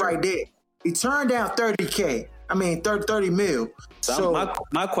stick right there. He turned down $30K. I mean, 30 mil. So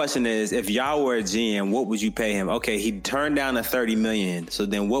my question is, if y'all were a GM, what would you pay him? Okay, he turned down the $30 million. So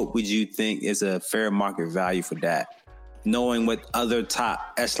then what would you think is a fair market value for that? Knowing what other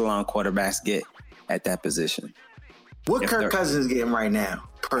top echelon quarterbacks get at that position. What Kirk Cousins getting right now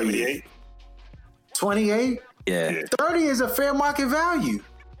per year? 28? Yeah. 30 is a fair market value.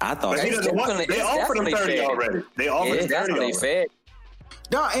 I thought they offered him 30 already. They offered him 30 already. Fair.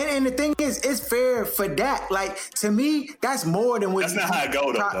 No, and the thing is, it's fair for Dak. Like, to me, that's more than what. That's not how it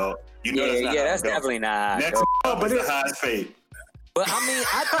go, though. You know that's definitely not. Next up is the highest paid. But I mean,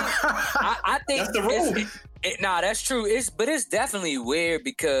 I think that's the rule. That's true. But it's definitely weird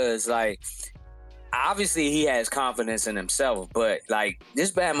because, like, obviously he has confidence in himself, but like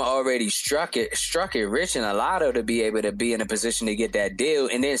this Bama already struck it rich and a lotto to be able to be in a position to get that deal,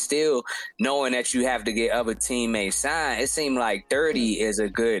 and then still knowing that you have to get other teammates signed. It seemed like 30 is a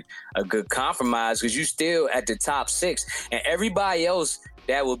good compromise because you still at the top 6, and everybody else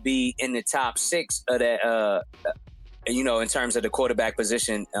that would be in the top 6 of that. In terms of the quarterback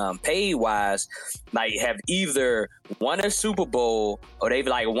position, pay wise, like have either won a Super Bowl or they've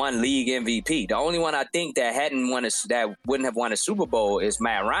like won league MVP. The only one I think that wouldn't have won a Super Bowl is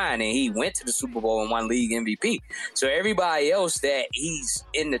Matt Ryan, and he went to the Super Bowl and won league MVP. So everybody else that he's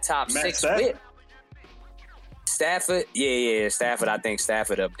in the top 6 with. Stafford, Stafford. I think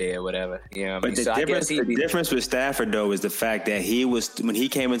Stafford up there, whatever. You know what I mean? The difference with Stafford though is the fact that when he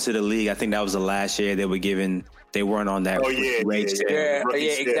came into the league, I think that was the last year they weren't on that.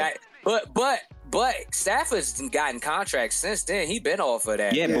 Exactly. But Stafford's gotten contracts since then. He been off of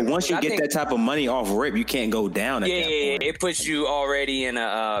that. Yeah, but once you get that type of money off rip, you can't go down. It puts you already in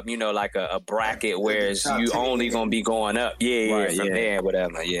like a bracket, whereas you only gonna be going up. From there,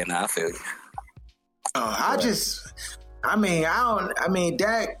 whatever. Yeah, I feel you.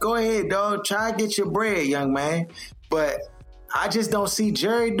 Dak, go ahead, dog. Try to get your bread, young man. But I just don't see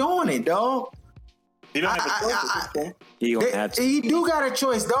Jerry doing it, dog. He don't have a choice at this point. He do got a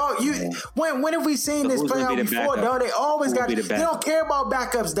choice, dog. When have we seen this play out before, dog? They always got. They don't care about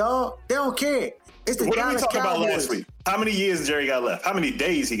backups, dog. They don't care. It's the Dallas Cowboys. What did we talk about last week? How many years Jerry got left? How many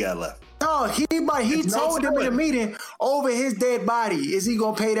days he got left? No, he told them in the meeting over his dead body. Is he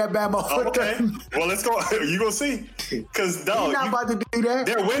gonna pay that Bama? Okay. Well, let's go. You gonna see? Because dog, he's not about to do that.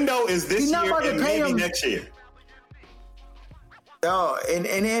 Their window is this year and maybe next year. No,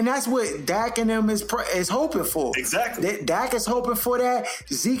 and that's what Dak and them is hoping for. Exactly. Dak is hoping for that.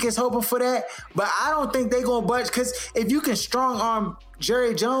 Zeke is hoping for that. But I don't think they're gonna budge because if you can strong arm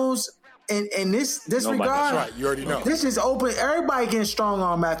Jerry Jones in this regard, that's right. You already know. This is open. Everybody getting strong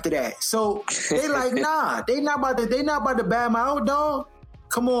arm after that. So they like, nah, they not about to bam out, dog.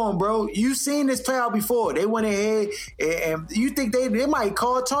 Come on, bro. You seen this play out before. They went ahead and you think they might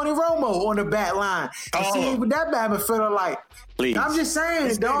call Tony Romo on the bat line and see what that Bama feeling like. Please. I'm just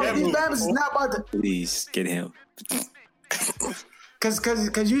saying, dog. These Bama's is not about to. Please get him.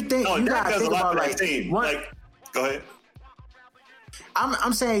 Because you think you gotta think about go ahead.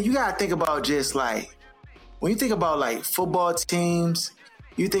 I'm saying you gotta think about just like when you think about like football teams,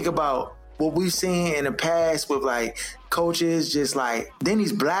 you think about what we've seen in the past with like coaches, just like then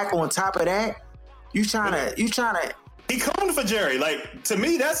he's black on top of that. You trying to he cooned for Jerry. Like to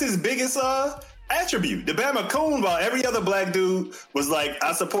me, that's his biggest attribute. The Bama coon, while every other black dude was like,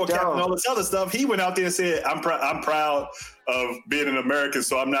 I support Cap and all this other stuff. He went out there and said, I'm proud of being an American,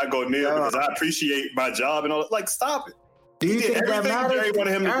 so I'm not going near because I appreciate my job and all that. Like, stop it. Do you think that matters? Jerry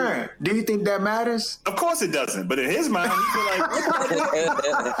wanted him to do you think that matters? Of course it doesn't. But in his mind, he feel like,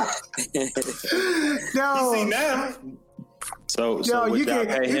 no. You see now. So you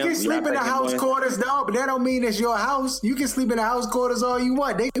can sleep in the house quarters, dog, but that don't mean it's your house. You can sleep in the house quarters all you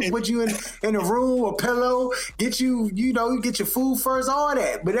want. They can put you in a room, a pillow, get you get your food first, all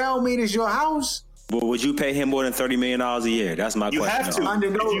that. But that don't mean it's your house. Well, would you pay him more than $30 million a year? That's my question. You have to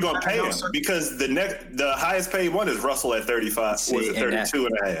if you're going to pay him because the highest paid one is Russell at 35. Was it 32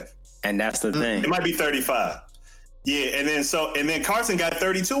 and a half? And that's the thing. It might be 35. Yeah, and then Carson got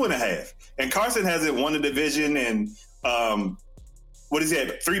 32 and a half. And Carson hasn't won the division and what is he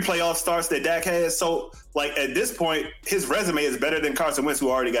at? 3 playoff starts that Dak has. So, like, at this point, his resume is better than Carson Wentz, who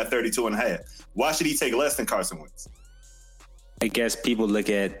already got 32 and a half. Why should he take less than Carson Wentz? I guess people look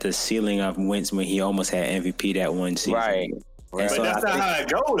at the ceiling of Wentz when he almost had MVP that one season. Right. But so that's not how it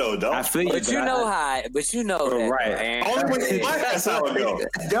go, though. I feel you. But you know that. Right. Only when you like, that's how it go.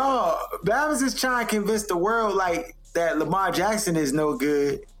 Dog, Bama's is trying to convince the world, like, that Lamar Jackson is no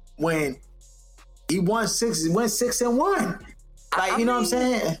good when he went 6-1. Like, you know what I'm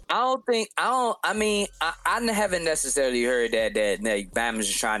saying? I haven't necessarily heard that Bama's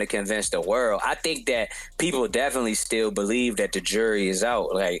just trying to convince the world. I think that people definitely still believe that the jury is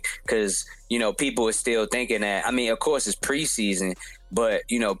out. Like, because, people are still thinking that. I mean, of course, it's preseason, but,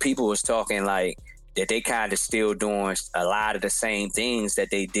 people was talking like that they kind of still doing a lot of the same things that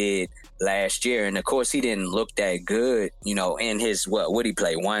they did last year. And of course, he didn't look that good, in his, what he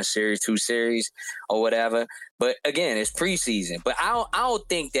play, 1 series, 2 series or whatever. But again, it's preseason. But I don't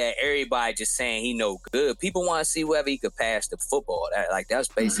think that everybody just saying he no good. People want to see whether he could pass the football. That's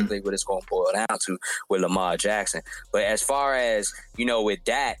basically what it's going to boil down to with Lamar Jackson. But as far as, with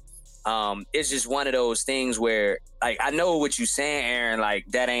Dak, it's just one of those things where, like, I know what you're saying, Aaron, like,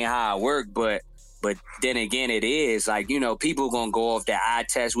 that ain't how it work, but then again, it is. Like, people going to go off that eye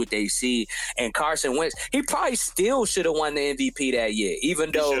test, what they see. And Carson Wentz, he probably still should have won the MVP that year,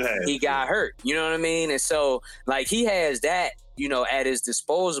 even though he got hurt. You know what I mean? And so, like, he has that, at his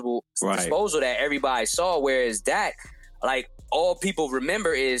disposal that everybody saw. Whereas Dak, like, all people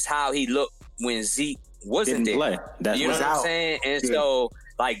remember is how he looked when Zeke wasn't there. Play. You know what I'm saying? And so,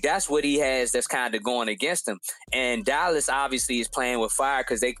 like, that's what he has that's kind of going against him. And Dallas obviously is playing with fire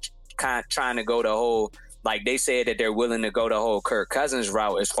because they kind of trying to go the whole, like, they said that they're willing to go the whole Kirk Cousins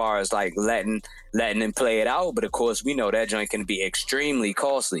route as far as, like, letting him play it out. But of course, we know that joint can be extremely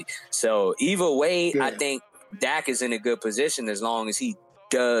costly. So either way, I think Dak is in a good position as long as he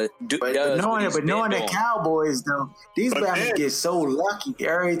does. But knowing the Cowboys, though, these Bama get so lucky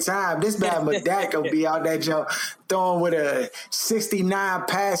every time. This Bama Dak will be out that jump throwing with a 69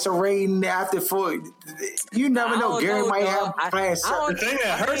 passer rating after 4. You never know. Gary might have plans. The thing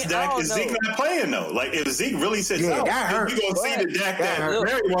that hurts Dak is Zeke not playing, though. Like, if Zeke really sits out, you're going to see the Dak that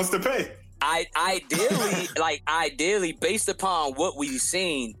Gary wants to pay. Ideally, based upon what we've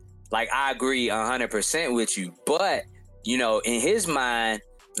seen, like, I agree 100% with you. But, in his mind,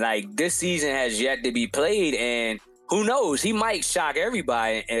 like, this season has yet to be played, and who knows? He might shock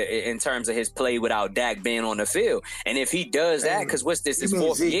everybody in terms of his play without Dak being on the field. And if he does that, because what's this, his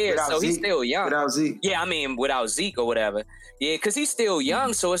 4th year, so he's still young. Without Zeke. Yeah, I mean, without Zeke or whatever. Yeah, because he's still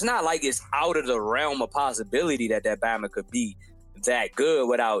young, so it's not like it's out of the realm of possibility that Bama could be that good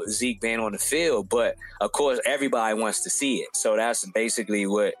without Zeke being on the field. But, of course, everybody wants to see it. So that's basically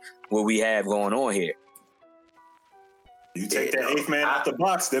what we have going on here. You take that 8th man out the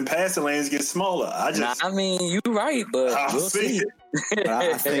box, then passing lanes get smaller. You're right, but we'll see.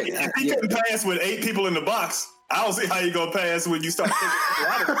 I think if he can pass with 8 people in the box, I don't see how you're going to pass when you start taking people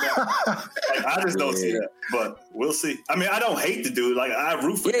out of the box. Like, I just don't see that, but we'll see. I mean, I don't hate the dude. Like, I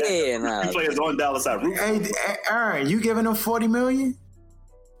root for that. Players on Dallas, I root for. Hey, Aaron, you giving him $40 million?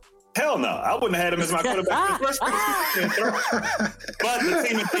 Hell no. I wouldn't have had him as my quarterback in the first place. But the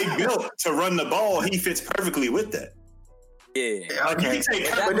team that they built to run the ball, he fits perfectly with that. Yeah. Okay. Is he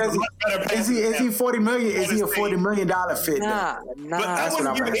 $40 million? Is he a $40 million fit? Nah. But I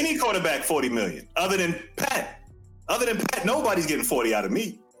wouldn't give any quarterback $40 million other than Pat. Other than Pat, nobody's getting 40 out of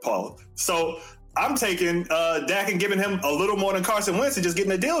me, Paul. So I'm taking Dak and giving him a little more than Carson Wentz and just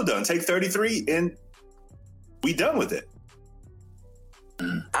getting the deal done. Take 33 and we done with it.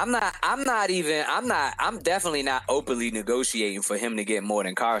 I'm definitely not openly negotiating for him to get more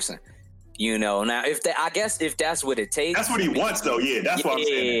than Carson. Now I guess if that's what it takes. That's what he wants, though. Yeah, that's what I'm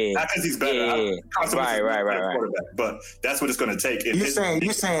saying. Not because he's better. Right. But that's what it's going to take.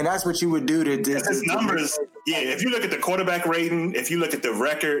 You're saying that's what you would do to his numbers. Yeah, if you look at the quarterback rating, if you look at the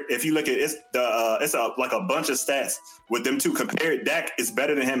record, if you look at it's like a bunch of stats with them two compared. Dak is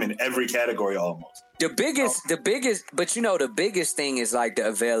better than him in every category almost. The biggest, but the biggest thing is like the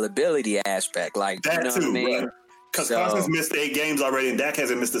availability aspect. Like, that what I mean? Because Carson's missed 8 games already, and Dak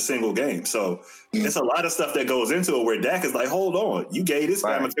hasn't missed a single game. So it's a lot of stuff that goes into it where Dak is like, hold on, you gave this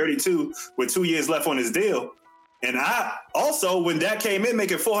guy a 32 with 2 years left on his deal. And I also, when Dak came in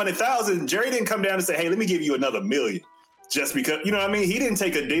making $400,000, Jerry didn't come down and say, hey, let me give you another $1 million. Just because, you know what I mean? He didn't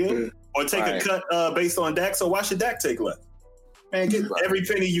take a deal or take a cut based on Dak. So why should Dak take less? Man, get every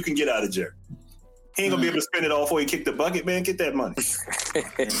penny you can get out of Jerry. He ain't gonna be able to spend it all before he kick the bucket, man. Get that money.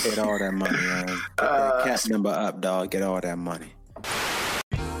 Get all that money, man. Get that cap number up, dog. Get all that money.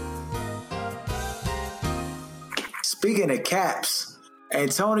 Speaking of caps,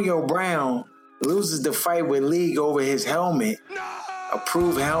 Antonio Brown loses the fight with League over his helmet.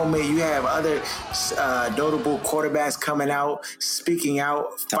 approved helmet. You have other notable quarterbacks coming out, speaking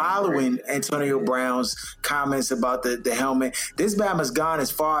out, following Antonio Brown's comments about the helmet. This Bama's gone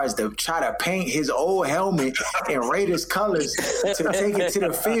as far as to try to paint his old helmet in Raiders colors to take it to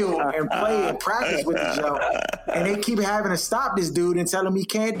the field and play and practice with the Joe. And they keep having to stop this dude and tell him he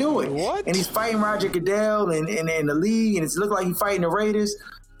can't do it. What? And he's fighting Roger Goodell and the league, and it's looked like he's fighting the Raiders.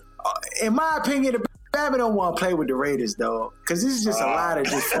 In my opinion, the Bama don't want to play with the Raiders, though, because this is just a lot of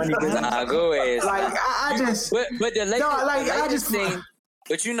just funny business. Nah, go ahead. Like, I just... But the latest, I just thing...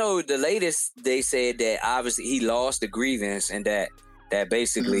 But you know, the latest, they said that obviously he lost the grievance and that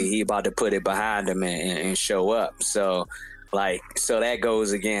basically he about to put it behind him and show up. So... so that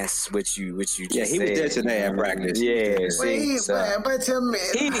goes against what you just said. Yeah, he was there today at practice. Yeah, but to me,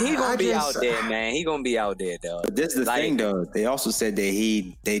 he gonna be out there, man. He gonna be out there, though. But this is the thing, though. They also said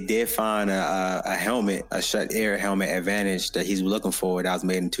that they did find a helmet, a shut air helmet Advantage that he's looking for that was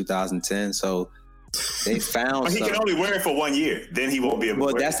made in 2010. So they found. But he can only wear it for 1 year. Then he won't be able to wear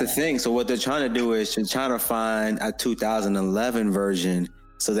it. Well, that's the thing. So what they're trying to do is they're trying to find a 2011 version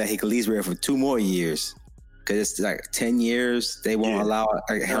so that he can at least wear it for 2 more years. Because it's like 10 years, they won't allow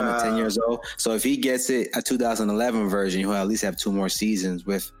a helmet 10 years old. So if he gets it, a 2011 version, he'll at least have 2 more seasons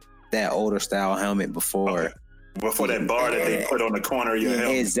with that older style helmet before. Okay. Before that bar that they put on the corner of your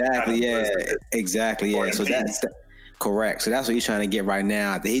helmet. Exactly, yeah. So that's correct. So that's what he's trying to get right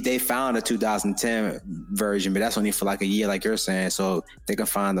now. They found a 2010 version, but that's only for like a year, like you're saying. So they can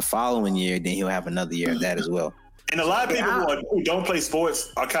find the following year, then he'll have another year of that as well. And a lot of people who don't play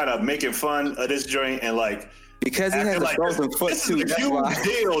sports are kind of making fun of this joint and because he has a frozen foot too. This is a huge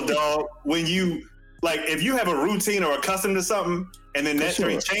deal, dog. When you if you have a routine or accustomed to something, and then that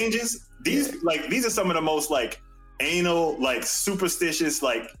joint changes. These are some of the most anal, superstitious,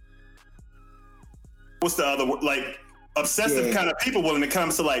 what's the other word? Obsessive kind of people when it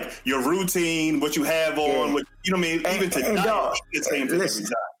comes to your routine, what you have on, what, you know what I mean? Even to die, it's the same thing every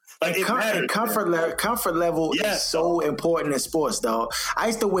time. Comfort level is so important in sports, dog. I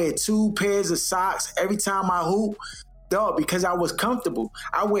used to wear 2 pairs of socks every time I hoop, dog, because I was comfortable.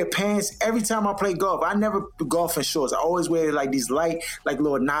 I wear pants every time I play golf. I never golf in shorts. I always wear these light,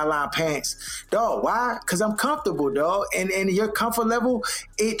 little nylon pants, dog. Why? Because I'm comfortable, dog. And your comfort level,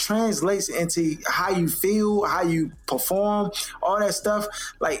 it translates into how you feel, how you perform, all that stuff.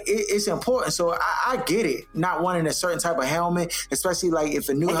 It's important. So I get it, not wanting a certain type of helmet, especially if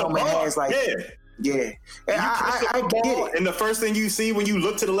a new helmet has Yeah, I get it. And the first thing you see when you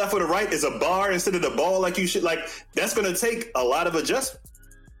look to the left or the right is a bar instead of the ball, like you should. That's going to take a lot of adjustment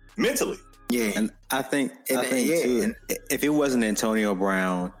mentally. Yeah, and I think too, if it wasn't Antonio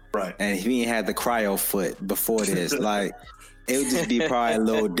Brown, right, and if he had the cryo foot before this, it would just be probably a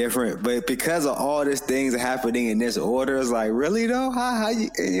little different. But because of all these things happening in this order, it's really though, how you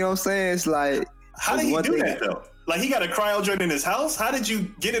know what I'm saying? It's how did he do that though? He got a cryo joint in his house? How did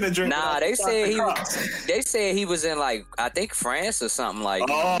you get in a drink? Nah, they said he was in I think France or something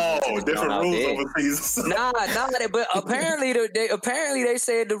different rules overseas. Nah, but apparently they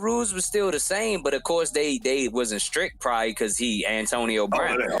said the rules were still the same, but of course they wasn't strict probably because Antonio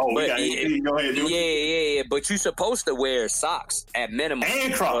Brown. But you're supposed to wear socks at minimum.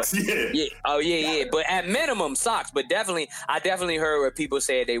 And Crocs, but at minimum socks. But I definitely heard where people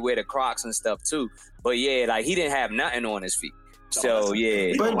said they wear the Crocs and stuff too. But he didn't have nothing on his feet. So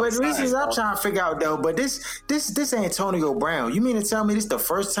yeah. But the reasons I'm trying to figure out though, but this Antonio Brown, you mean to tell me this the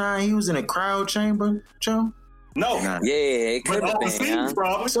first time he was in a cryo chamber, Joe? No. Yeah, it could have been.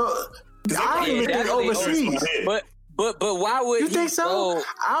 Probably. So I don't even think overseas. But why would you think so?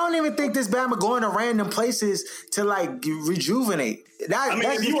 I don't even think this Bama going to random places to rejuvenate.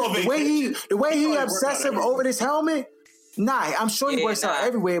 The way he obsessive over this helmet. Nah, I'm sure he works out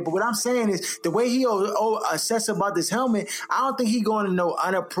everywhere, but what I'm saying is the way he assess about this helmet, I don't think he going to no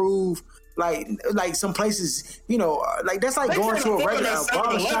unapproved, some places, that's like going to a regular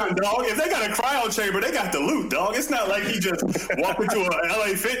barbershop. Dog. If they got a cryo chamber, they got the loot, dog. It's not like he just walked into a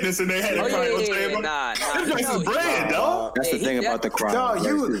LA Fitness and they had a cryo chamber. This place is brand, dog. That's the thing about the cryo. Dog,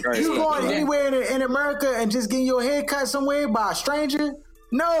 you going anywhere in America and just getting your hair cut somewhere by a stranger?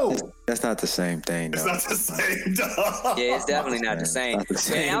 No, that's not the same thing. It's not the same, dog. Yeah, it's definitely not the same.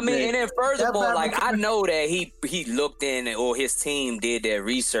 And then furthermore, I know that he looked in, or his team did their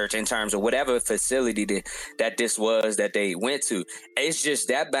research in terms of whatever facility that this was that they went to. It's just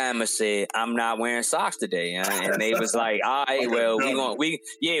that Bama said, "I'm not wearing socks today," and they was like, "All right, well, we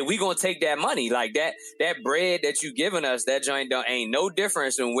gonna take that money, that bread that you giving us, that joint ain't no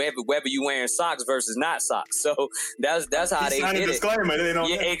difference in whether you wearing socks versus not socks." So that's how they did it. Disclaimer,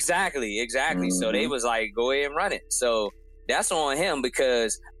 exactly. Mm-hmm. So they was like, go ahead and run it. So that's on him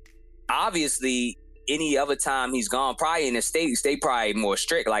because obviously any other time he's gone, probably in the States, they probably more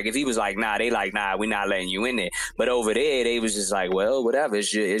strict. Like if he was like, nah, they like, nah, we're not letting you in there. But over there, they was just like, well, whatever,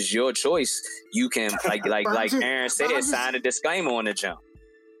 it's your choice. You can like Aaron said, sign a disclaimer on the jump.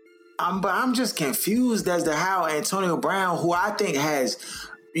 But I'm just confused as to how Antonio Brown, who I think has,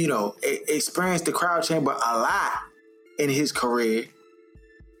 experienced the crowd chamber a lot in his career,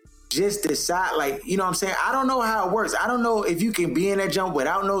 just decide, like, you know what I'm saying? I don't know how it works. I don't know if you can be in that jump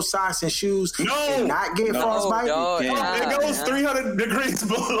without no socks and shoes and not get frostbite. It goes 300 degrees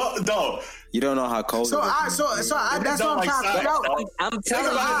below, dog. You don't know how cold that's what I'm trying to figure out. I'm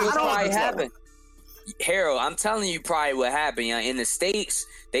telling you what probably happened. Harold, I'm telling you probably what happened. In the States,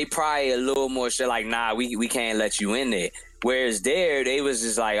 they probably a little more shit like, nah, we can't let you in there. Whereas there, they was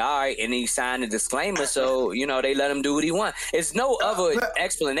just like, all right, and he signed a disclaimer, so they let him do what he want. It's no other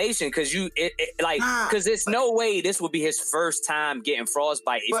explanation because because there's no way this would be his first time getting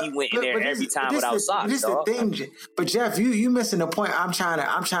frostbite if he went in there every time without socks. This the thing, but Jeff, you missing the point. I'm trying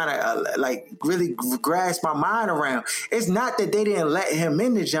to like really grasp my mind around. It's not that they didn't let him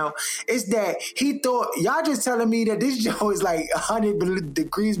in the jump. It's that he thought y'all just telling me that this jump is like 100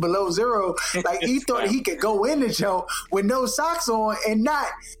 degrees below zero. Like he thought he could go in the jump with no socks on and not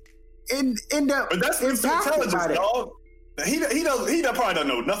end up. But that's intelligence, dog. He probably don't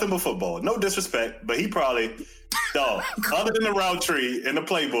know nothing but football. No disrespect, but he probably, dog. Other than the route tree and the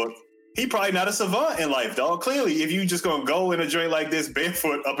playbook, he probably not a savant in life, dog. Clearly, if you just gonna go in a joint like this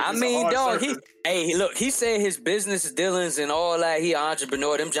barefoot up against a hard surface. He said his business dealings and all that. He an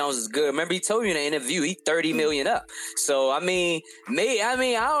entrepreneur. Them Jones is good. Remember, he told you in the interview he 30 million up. So I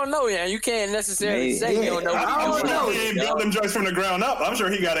don't know. You can't necessarily say you don't know what he's doing. He ain't built them joints from the ground up. I'm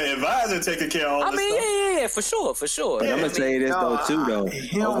sure he got an advisor taking care of all this stuff. Yeah, for sure. But I'm gonna tell you this though.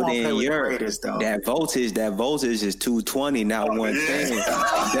 Over there in Europe, that voltage is 220, not 110.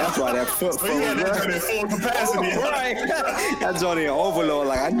 That's why that foot so you had full capacity. Right. That's only an overload.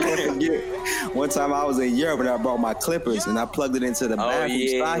 Like I never forget. One time I was in Europe and I brought my clippers and I plugged it into the bathroom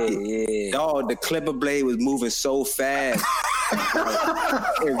socket. Yeah. Dog, the clipper blade was moving so fast.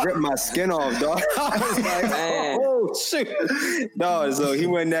 It ripped my skin off, dog. I was like, oh shoot. Dog, so he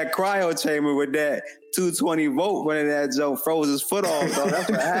went in that cryo chamber with that 220 volt running that joke, froze his foot off, dog. That's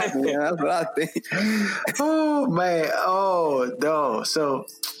what happened, man. That's what I think. Oh man. Oh, dog. So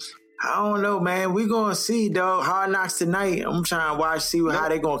I don't know, man. We gonna see, dog. Hard Knocks tonight. I'm trying to see how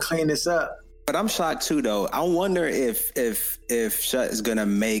they gonna clean this up. But I'm shocked too, though. I wonder if Shutt is gonna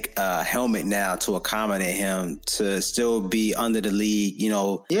make a helmet now to accommodate him to still be under the league.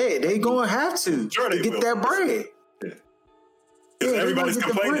 Yeah, they gonna have to get that bread. Yeah, everybody's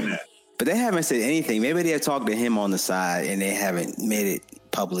complaining that. But they haven't said anything. Maybe they have talked to him on the side and they haven't made it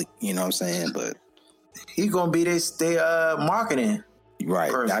public. You know what I'm saying? But he gonna be their marketing.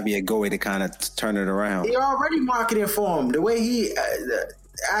 Right, that'd be a good way to kind of turn it around. He already marketing for him the way he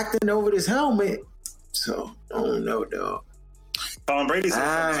acting over this helmet. So I don't know, dog. Tom Brady's so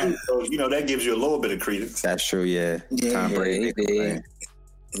that gives you a little bit of credence. That's true, yeah. Tom Brady did.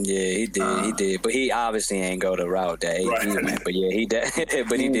 Yeah, he did. But he obviously ain't go the route that he went. But yeah, he did.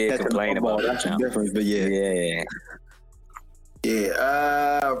 But he did complain about that's the difference. But yeah.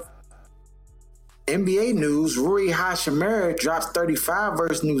 NBA news: Rui Hachimura drops 35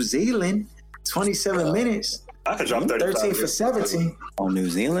 versus New Zealand, 27 minutes. I could drop 13 for 17 on New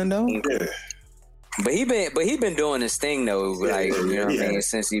Zealand though. Yeah. But he been doing his thing though, like you know what I mean,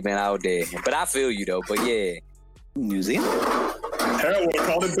 since he been out there. But I feel you though. But yeah, New Zealand. Harold would have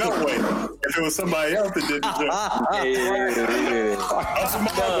called it Beltway if it was somebody else that did the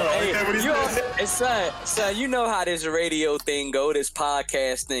job. Son, you know how this radio thing go, this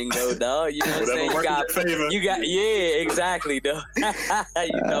podcast thing go, dog. You know what I'm saying? You got, exactly, dog.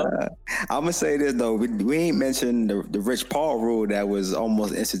 I'm gonna say this though, we ain't mentioned the Rich Paul rule that was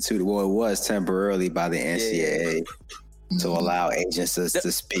almost instituted. Well, it was temporarily by the NCAA to allow agents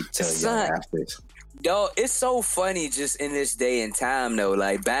to speak to young athletes. Dog, it's so funny just in this day and time though.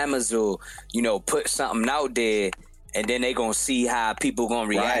 Like Bama's will, put something out there and then they gonna see how people gonna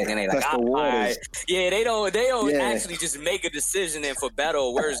react and they like, right. Yeah, they don't actually just make a decision and for better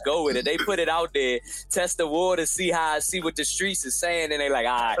or worse go with it. They put it out there, test the water, see what the streets is saying, and they like,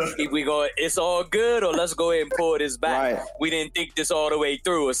 all right, it's all good or let's go ahead and pull this back. Right. We didn't think this all the way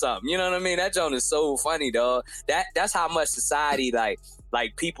through or something. You know what I mean? That joint is so funny, dog. That's how much society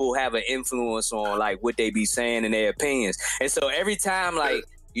like people have an influence on like what they be saying and their opinions. And so every time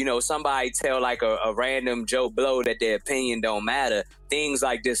somebody tell like a random Joe Blow that their opinion don't matter, things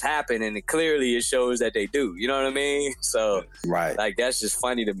like this happen and it shows that they do. You know what I mean? So like that's just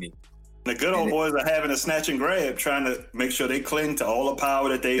funny to me. The good old boys are having a snatch and grab, trying to make sure they cling to all the power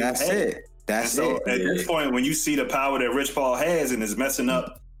that they have. That's it. At this point, when you see the power that Rich Paul has and is messing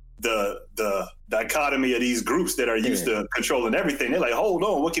up the dichotomy of these groups that are used to controlling everything, they're like, hold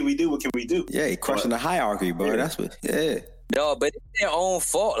on, what can we do? What can we do? Yeah, he crushing the hierarchy, bro. That's what. Yeah. No, but it's their own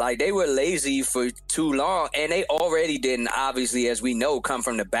fault. Like, they were lazy for too long, and they already didn't, obviously, as we know, come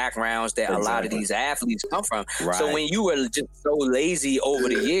from the backgrounds that a lot of these athletes come from. Right. So when you were just so lazy over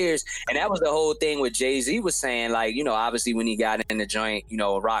the years, and that was the whole thing what Jay-Z was saying, like, you know, obviously when he got in the joint, you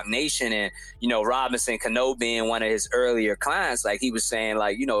know, Rock Nation, and, you know, Robinson Cano being one of his earlier clients, like, he was saying,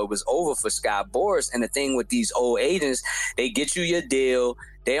 like, you know, it was over for Scott Boras. And the thing with these old agents, they get you your deal.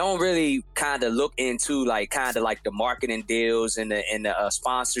 They don't really kind of look into like the marketing deals and the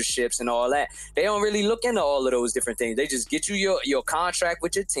sponsorships and all that. They don't really look into all of those different things. They just get you your contract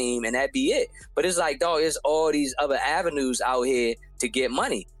with your team and that be it. But it's like, dog, there's all these other avenues out here to get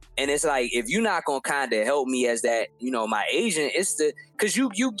money. And it's like, if you're not gonna kind of help me as that, you know, my agent, it's because you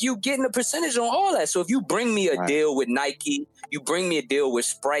getting a percentage on all that. So if you bring me a deal with Nike, you bring me a deal with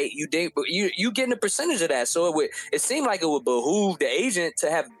Sprite, you getting a percentage of that. So it seemed like it would behoove the agent to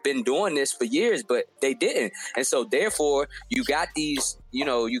have been doing this for years, but they didn't. And so therefore, you got these, you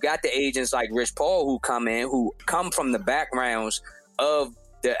know, you got the agents like Rich Paul who come from the backgrounds of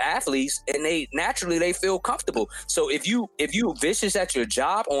the athletes, and they feel comfortable. So if you vicious at your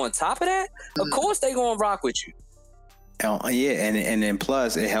job on top of that, of course they gonna rock with you. Yeah, and then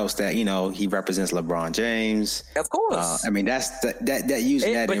plus it helps that, you know, he represents LeBron James. Of course. I mean, that's that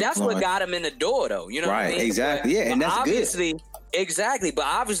using that. But influence. That's what got him in the door, though. You know right? What I mean? Exactly. Yeah, and that's obviously, good. Exactly. But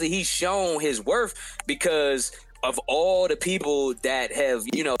obviously, he's shown his worth because of all the people that have,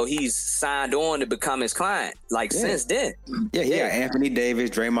 you know, he's signed on to become his client, like since then. Yeah, he got Anthony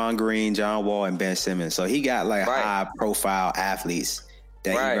Davis, Draymond Green, John Wall, and Ben Simmons. So he got like high profile athletes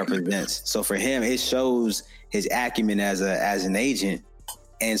that he represents. So for him, it shows his acumen as an agent.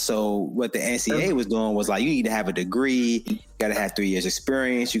 And so what the NCAA was doing was like, you need to have a degree, you got to have 3 years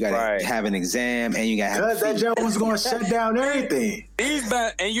experience, you got to have an exam, and you got to have that job was going to shut down everything.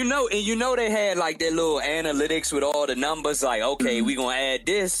 And you know they had like their little analytics with all the numbers. Like, okay, we gonna add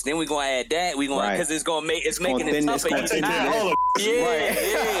this, then we gonna add that. We gonna because it's making it tougher. You know what I'm saying?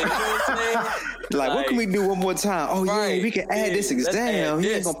 Like, what can we do one more time? Oh yeah, we can add this exam.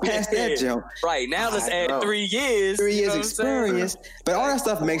 He ain't gonna pass that jump. Right now, let's add 3 years. 3 years experience. But all that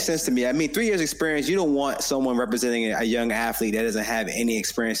stuff makes sense to me. I mean, 3 years experience. You don't want someone representing a young athlete that doesn't have any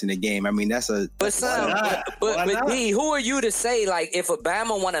experience in the game. I mean, that's a. But D, who are you to say like? If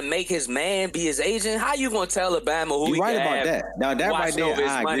Obama want to make his man be his agent, how you gonna tell Obama who he right can about have that? Now that right there,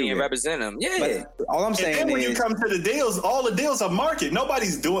 his I money agree and with. represent him. Yeah. But all I'm saying and then is, when you come to the deals, all the deals are market.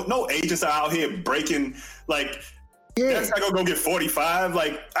 Nobody's doing. No agents are out here breaking like. That's not gonna go get 45.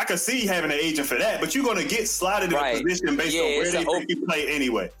 Like I could see having an agent for that, but you're gonna get slotted in a position based on where they think you play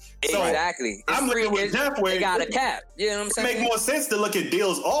anyway. So exactly. I'm looking with Jeff where they got a cap. You know what I'm saying? It make more sense to look at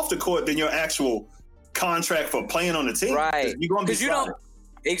deals off the court than your actual contract for playing on the team. Right. You're gonna be slotted.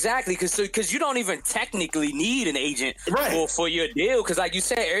 Exactly, because you don't even technically need an agent for your deal. Because like you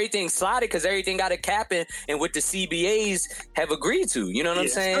said, everything's slotted because everything got a cap and what the CBAs have agreed to. You know what I'm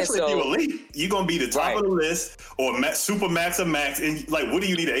saying? Especially if you're elite, you're gonna be the top of the list or super max or max. And like, what do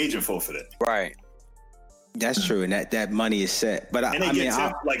you need an agent for that? Right. That's true, and that money is set. But and they get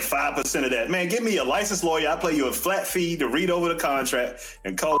like 5% of that. Man, give me a licensed lawyer. I pay you a flat fee to read over the contract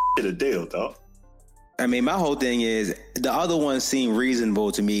and call it a deal, dog. I mean, my whole thing is the other ones seem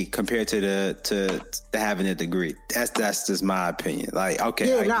reasonable to me compared to the having a degree. That's just my opinion. Like,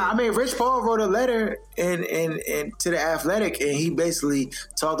 okay, I mean, Rich Paul wrote a letter and to the Athletic, and he basically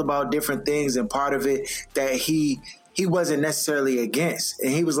talked about different things, and part of it that he wasn't necessarily against,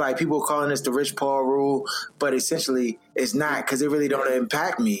 and he was like, people calling this the Rich Paul rule, but essentially it's not because it really don't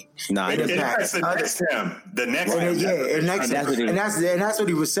impact me. No, it impacts the next him. And that's what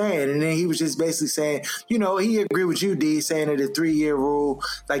he was saying. And then he was just basically saying, you know, he agreed with you, D, saying that the 3-year rule,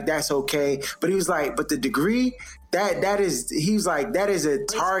 like that's okay. But he was like, but the degree, that is a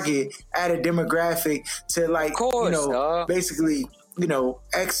target at a demographic to like, basically, you know,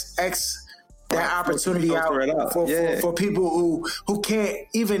 X that opportunity out for people who can't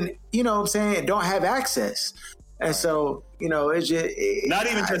even, you know what I'm saying, don't have access. And so, you know, it's just... Not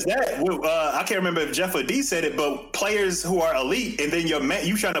even just that. I can't remember if Jeff or D said it, but players who are elite and then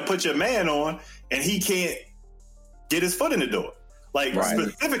you trying to put your man on and he can't get his foot in the door. Like,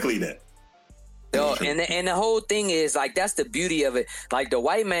 specifically that. Yo, and the whole thing is like that's the beauty of it. Like the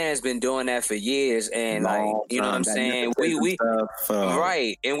white man's been doing that for years, and like you know what I'm saying. We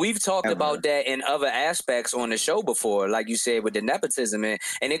right, and we've talked about that in other aspects on the show before, like you said with the nepotism, and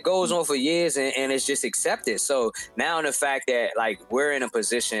it goes on for years, and it's just accepted. So now in the fact that like we're in a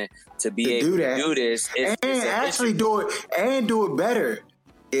position to be able to do this, do it better.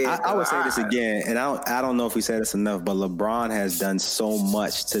 I would say this again, and I don't know if we said this enough, but LeBron has done so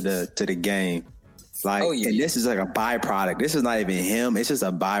much to the game. Like, and this is like a byproduct. This is not even him. It's just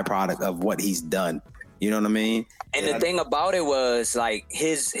a byproduct of what he's done. You know what I mean? And the thing about it was like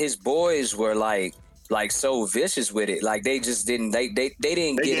his boys were like so vicious with it. Like they just didn't they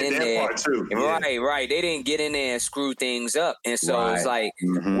didn't get in there. Right. They didn't get in there and screw things up. And so it's like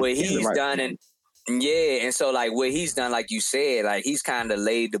what he's done and and so like what he's done, like you said, like he's kind of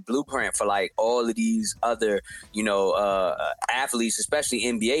laid the blueprint for like all of these other, you know, athletes, especially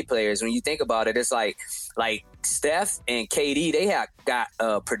NBA players. When you think about it, it's like Steph and KD, they have got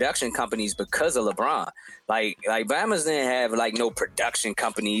production companies because of LeBron. Like Bama's didn't have like no production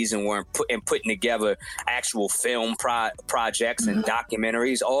companies and weren't putting together actual film projects and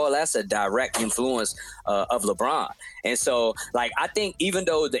documentaries. All that's a direct influence of LeBron. And so like I think even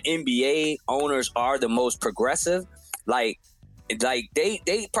though the NBA owners are the most progressive, like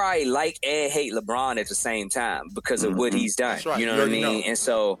they probably like and hate LeBron at the same time because of what he's done. Right. You know what I mean? And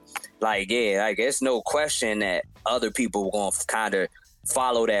so like it's no question that other people were going to kind of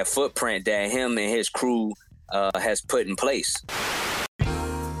follow that footprint that him and his crew has put in place.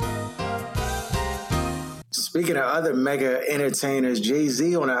 Speaking of other mega entertainers,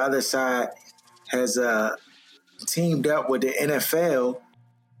 Jay-Z on the other side has teamed up with the NFL.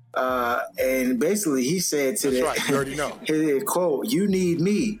 And basically he said to you already know. His quote, "You need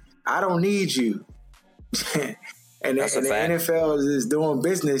me. I don't need you." and the NFL is doing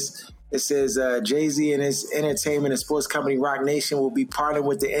business. It says Jay-Z and his entertainment and sports company Roc Nation will be partnering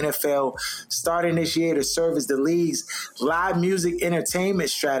with the NFL starting this year to serve as the league's live music entertainment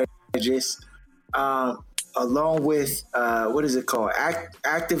strategist, along with what is it called?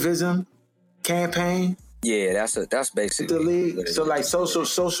 Activism campaign. Yeah, that's basically the league. So like social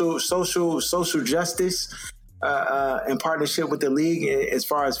justice in partnership with the league as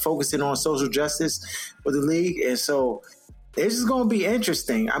far as focusing on social justice with the league. And so it's just going to be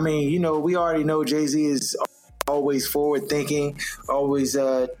interesting. I mean, you know, we already know Jay-Z is always forward thinking, always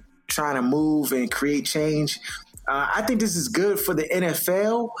trying to move and create change. I think this is good for the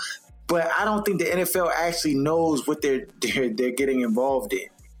NFL, but I don't think the NFL actually knows what they're getting involved in.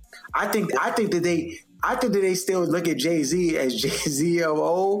 I think that they still look at Jay-Z as Jay-Z of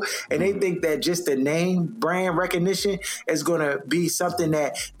old, and they think that just the name brand recognition is going to be something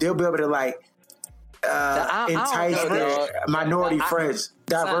that they'll be able to like entice their minority friends.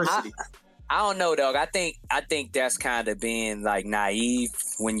 Diversity. I don't know, dog. I think that's kind of being like naive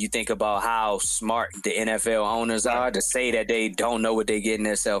when you think about how smart the NFL owners are to say that they don't know what they're getting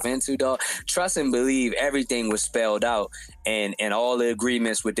themselves into, dog. Trust and believe everything was spelled out and all the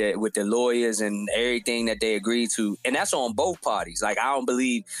agreements with the lawyers and everything that they agreed to. And that's on both parties. Like, I don't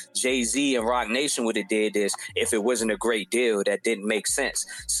believe Jay-Z and Roc Nation would have did this if it wasn't a great deal that didn't make sense.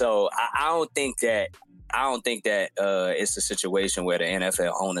 So I don't think that it's a situation where the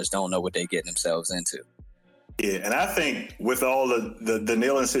NFL owners don't know what they're getting themselves into. Yeah, and I think with all the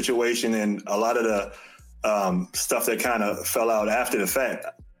kneeling situation and a lot of the stuff that kind of fell out after the fact,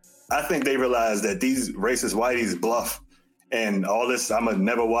 I think they realized that these racist whiteys bluff and all this, I'm going to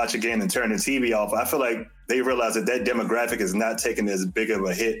never watch again and turn the TV off. I feel like they realized that demographic is not taking as big of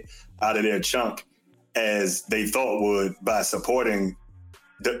a hit out of their chunk as they thought would by supporting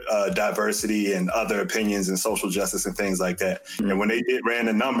diversity and other opinions and social justice and things like that. And when they ran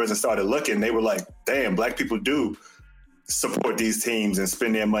the numbers and started looking, they were like, damn, black people do support these teams and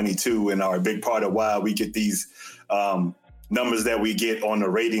spend their money too, and are a big part of why we get these numbers that we get on the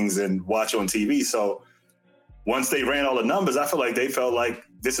ratings and watch on TV. So once they ran all the numbers, I feel like they felt like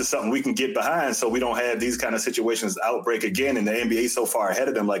this is something we can get behind so we don't have these kind of situations outbreak again. And the NBA so far ahead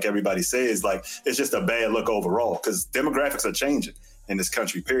of them, like everybody says, like it's just a bad look overall because demographics are changing in this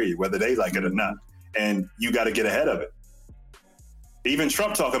country, period, whether they like it or not. And you got to get ahead of it. Even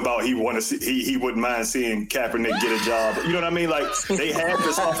Trump talking about he wouldn't mind seeing Kaepernick get a job. You know what I mean? Like they had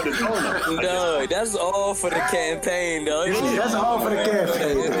this off the donor. No, that's all for the campaign, though. That's all for the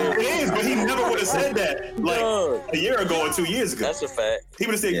campaign. It is, but he never would have said that like a year ago or 2 years ago. That's a fact. He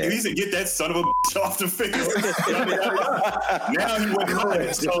would have said, he said, get that son of a bitch off the field. Now he wouldn't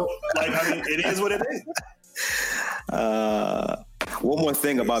mind. So, like, I mean, it is what it is. One more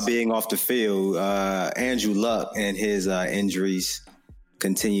thing about being off the field, Andrew Luck and his injuries.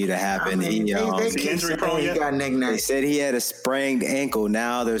 continue to happen. They got they said he had a sprained ankle.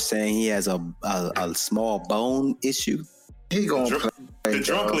 Now they're saying he has a small bone issue. He gonna the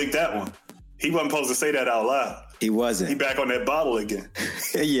drunk leaked that one. He wasn't supposed to say that out loud. He wasn't. He back on that bottle again.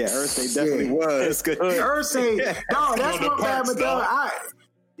 Yeah, Irsay definitely was. Irsay, no, that's what Bama does.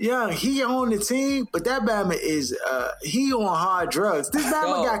 Yeah, he on the team, but that Bama is he on hard drugs. This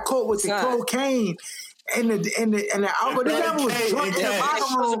Bama got caught with the cocaine and the alcohol. This Bama was drunk in the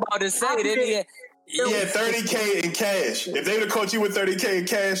bottom room. I was about to say, Yeah, $30K in cash. If they would have caught you with $30K in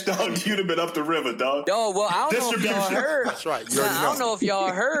cash, dog, you'd have been up the river, dog. Yo, well, I don't know if y'all heard. That's right. I don't know if y'all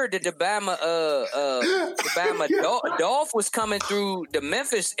heard that the Bama Dolph was coming through the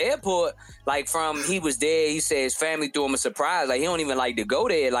Memphis airport. Like he was there. He said his family threw him a surprise. Like he don't even like to go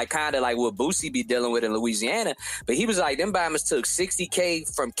there. Like kind of like what Boosie be dealing with in Louisiana. But he was like, them Bamas took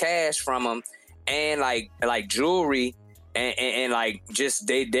 $60K from cash from him and like jewelry. And like just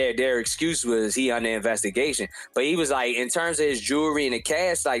their excuse was he under investigation, but he was like in terms of his jewelry and the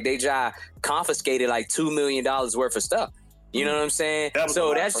cash, like they just confiscated like $2 million worth of stuff. You know what I'm saying?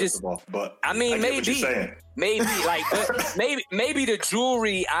 So that's just. But I mean, maybe like maybe the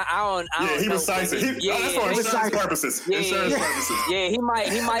jewelry. I don't. He was sicing. That's for insurance purposes. Insurance purposes. Yeah, he might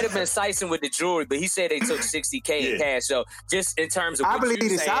have been sicing with the jewelry, but he said they took $60K in cash. So just in terms of, I believe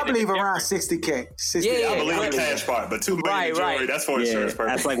around $60K. I believe the cash part, but $2 million jewelry. That's for insurance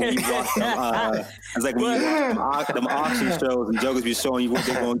purposes. That's like when you watch them. That's like when you watch them auction shows and jokers be showing you what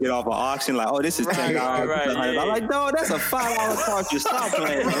they're gonna get off an auction. Like, oh, this is $10. I'm like, no, that's a $5 part. You stop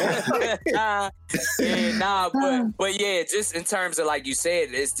playing, man. But yeah, just in terms of like you said,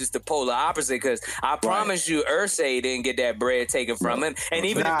 it's just the polar opposite. Because I promise you, Irsay didn't get that bread taken from him, and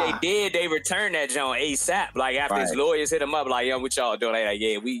even if they did, they returned that joint ASAP. Like after his lawyers hit him up, like, yo, what y'all doing? Like,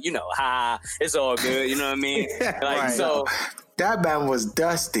 yeah, we, it's all good. You know what I mean? Like so, that man was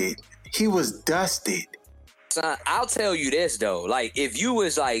dusted. He was dusted. Son, I'll tell you this though, like if you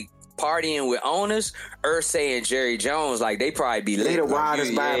was like partying with owners, Irsay and Jerry Jones, like they probably be lit. They the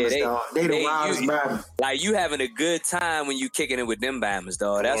wildest Bamas, dog. They the wildest Bamas. Like you having a good time when you kicking it with them Bamas,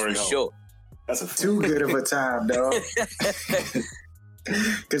 dog. That's for sure. That's too good of a time, dog.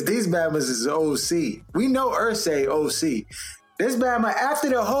 Because these Bamas is OC. We know Irsay OC. This Bama, after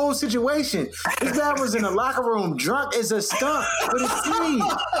the whole situation, this Bama was in the locker room drunk as a stunt with his team.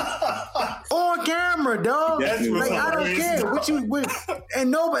 On camera, dog. Like, I don't care. And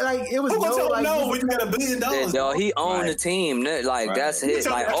nobody, like, it was we got $1 billion. Dog, he owned the team. Like, that's it.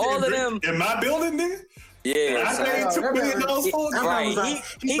 Like, all of them. In my building, nigga? Yeah. I paid $2 million for it. Right.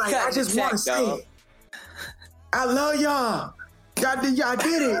 He's like, I just want to say it. I love y'all. Y'all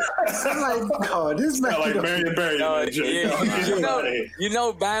did it. I'm like, oh, this man. Like Marion Barry. You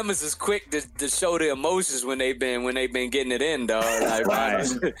know, Bamas is quick to show the emotions when they've been getting it in, dog. Like,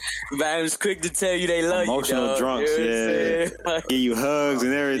 Bamas quick to tell you they love emotional you, dog. drunks, give you hugs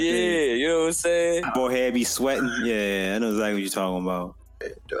and everything. Yeah, you know what I'm saying? Boyhead be sweating. Yeah, I know exactly what you're talking about.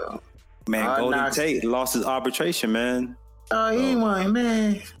 Man, Golden Tate lost his arbitration, man. Oh, he won,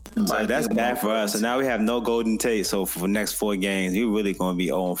 man. So that's bad for us. So now we have no Golden Tate. So for the next 4 games, you're really going to be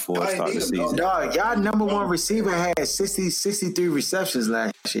 0-4 to start the season. Dog, y'all number one receiver had 63 receptions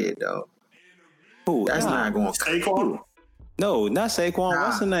last year, dog. Ooh, that's not going to Saquon? No, not Saquon.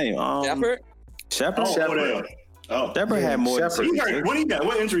 What's the name? Shepard? Shepard had more. What he got?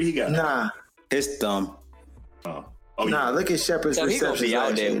 What injury he got? Nah. His thumb. Look at Shepard's receptions. He going to be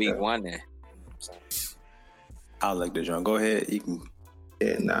out there week 1 then. I'll look the joint. Go ahead. You can.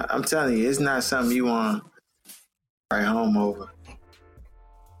 Yeah, nah, I'm telling you, it's not something you want right home over.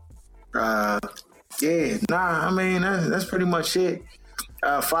 I mean, that's pretty much it.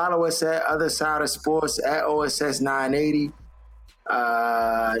 Follow us at Other Side of Sports at OSS 980.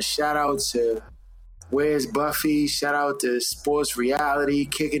 Shout out to Where's Buffy? Shout out to Sports Reality,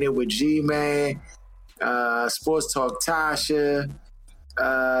 Kicking It with G-Man, Sports Talk Tasha,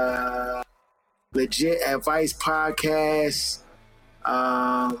 Legit Advice Podcast,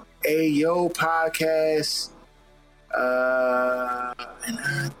 Ayo Podcast, and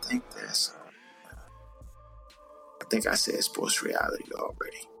I think I said Sports Reality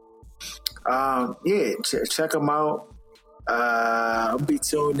already. Check them out. I'll be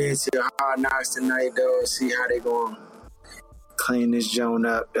tuned into Hard Knocks tonight, though. See how they gonna clean this joint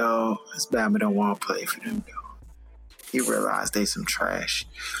up, though. This Bama don't want to play for them, though. You realize they some trash.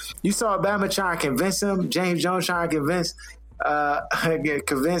 You saw Bama trying to convince him, James Jones trying to convince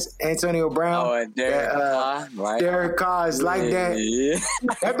Antonio Brown that Derek Carr is like that. Yeah.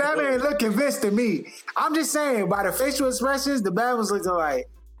 That Bama ain't look convinced to me. I'm just saying, by the facial expressions, the Bama was looking like,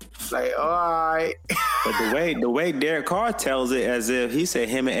 all right. But the way Derek Carr tells it, as if he said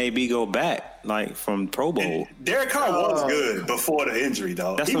him and AB go back, like from Pro Bowl. And Derek Carr was good before the injury,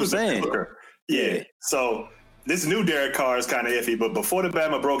 dog. That's what I'm saying. Yeah. So this new Derek Carr is kind of iffy, but before the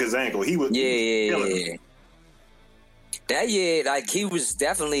Bama broke his ankle, he was killing. That year, like he was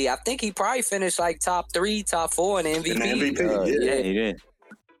definitely. I think he probably finished like top 3, top 4 in the MVP. Yeah, he did.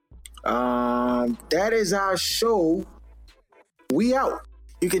 That is our show. We out.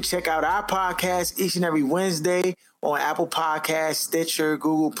 You can check out our podcast each and every Wednesday on Apple Podcasts, Stitcher,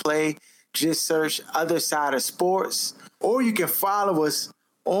 Google Play. Just search Other Side of Sports. Or you can follow us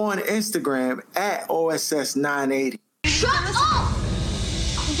on Instagram at OSS980. Shut up!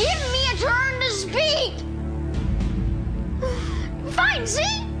 Give me a turn to speak! Fine, see?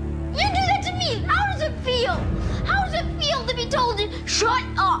 You do that to me. How does it feel? How does it feel to be told to shut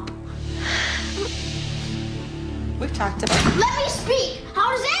up? We've talked about it. Let me speak.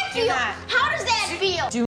 How does that feel? How does that feel?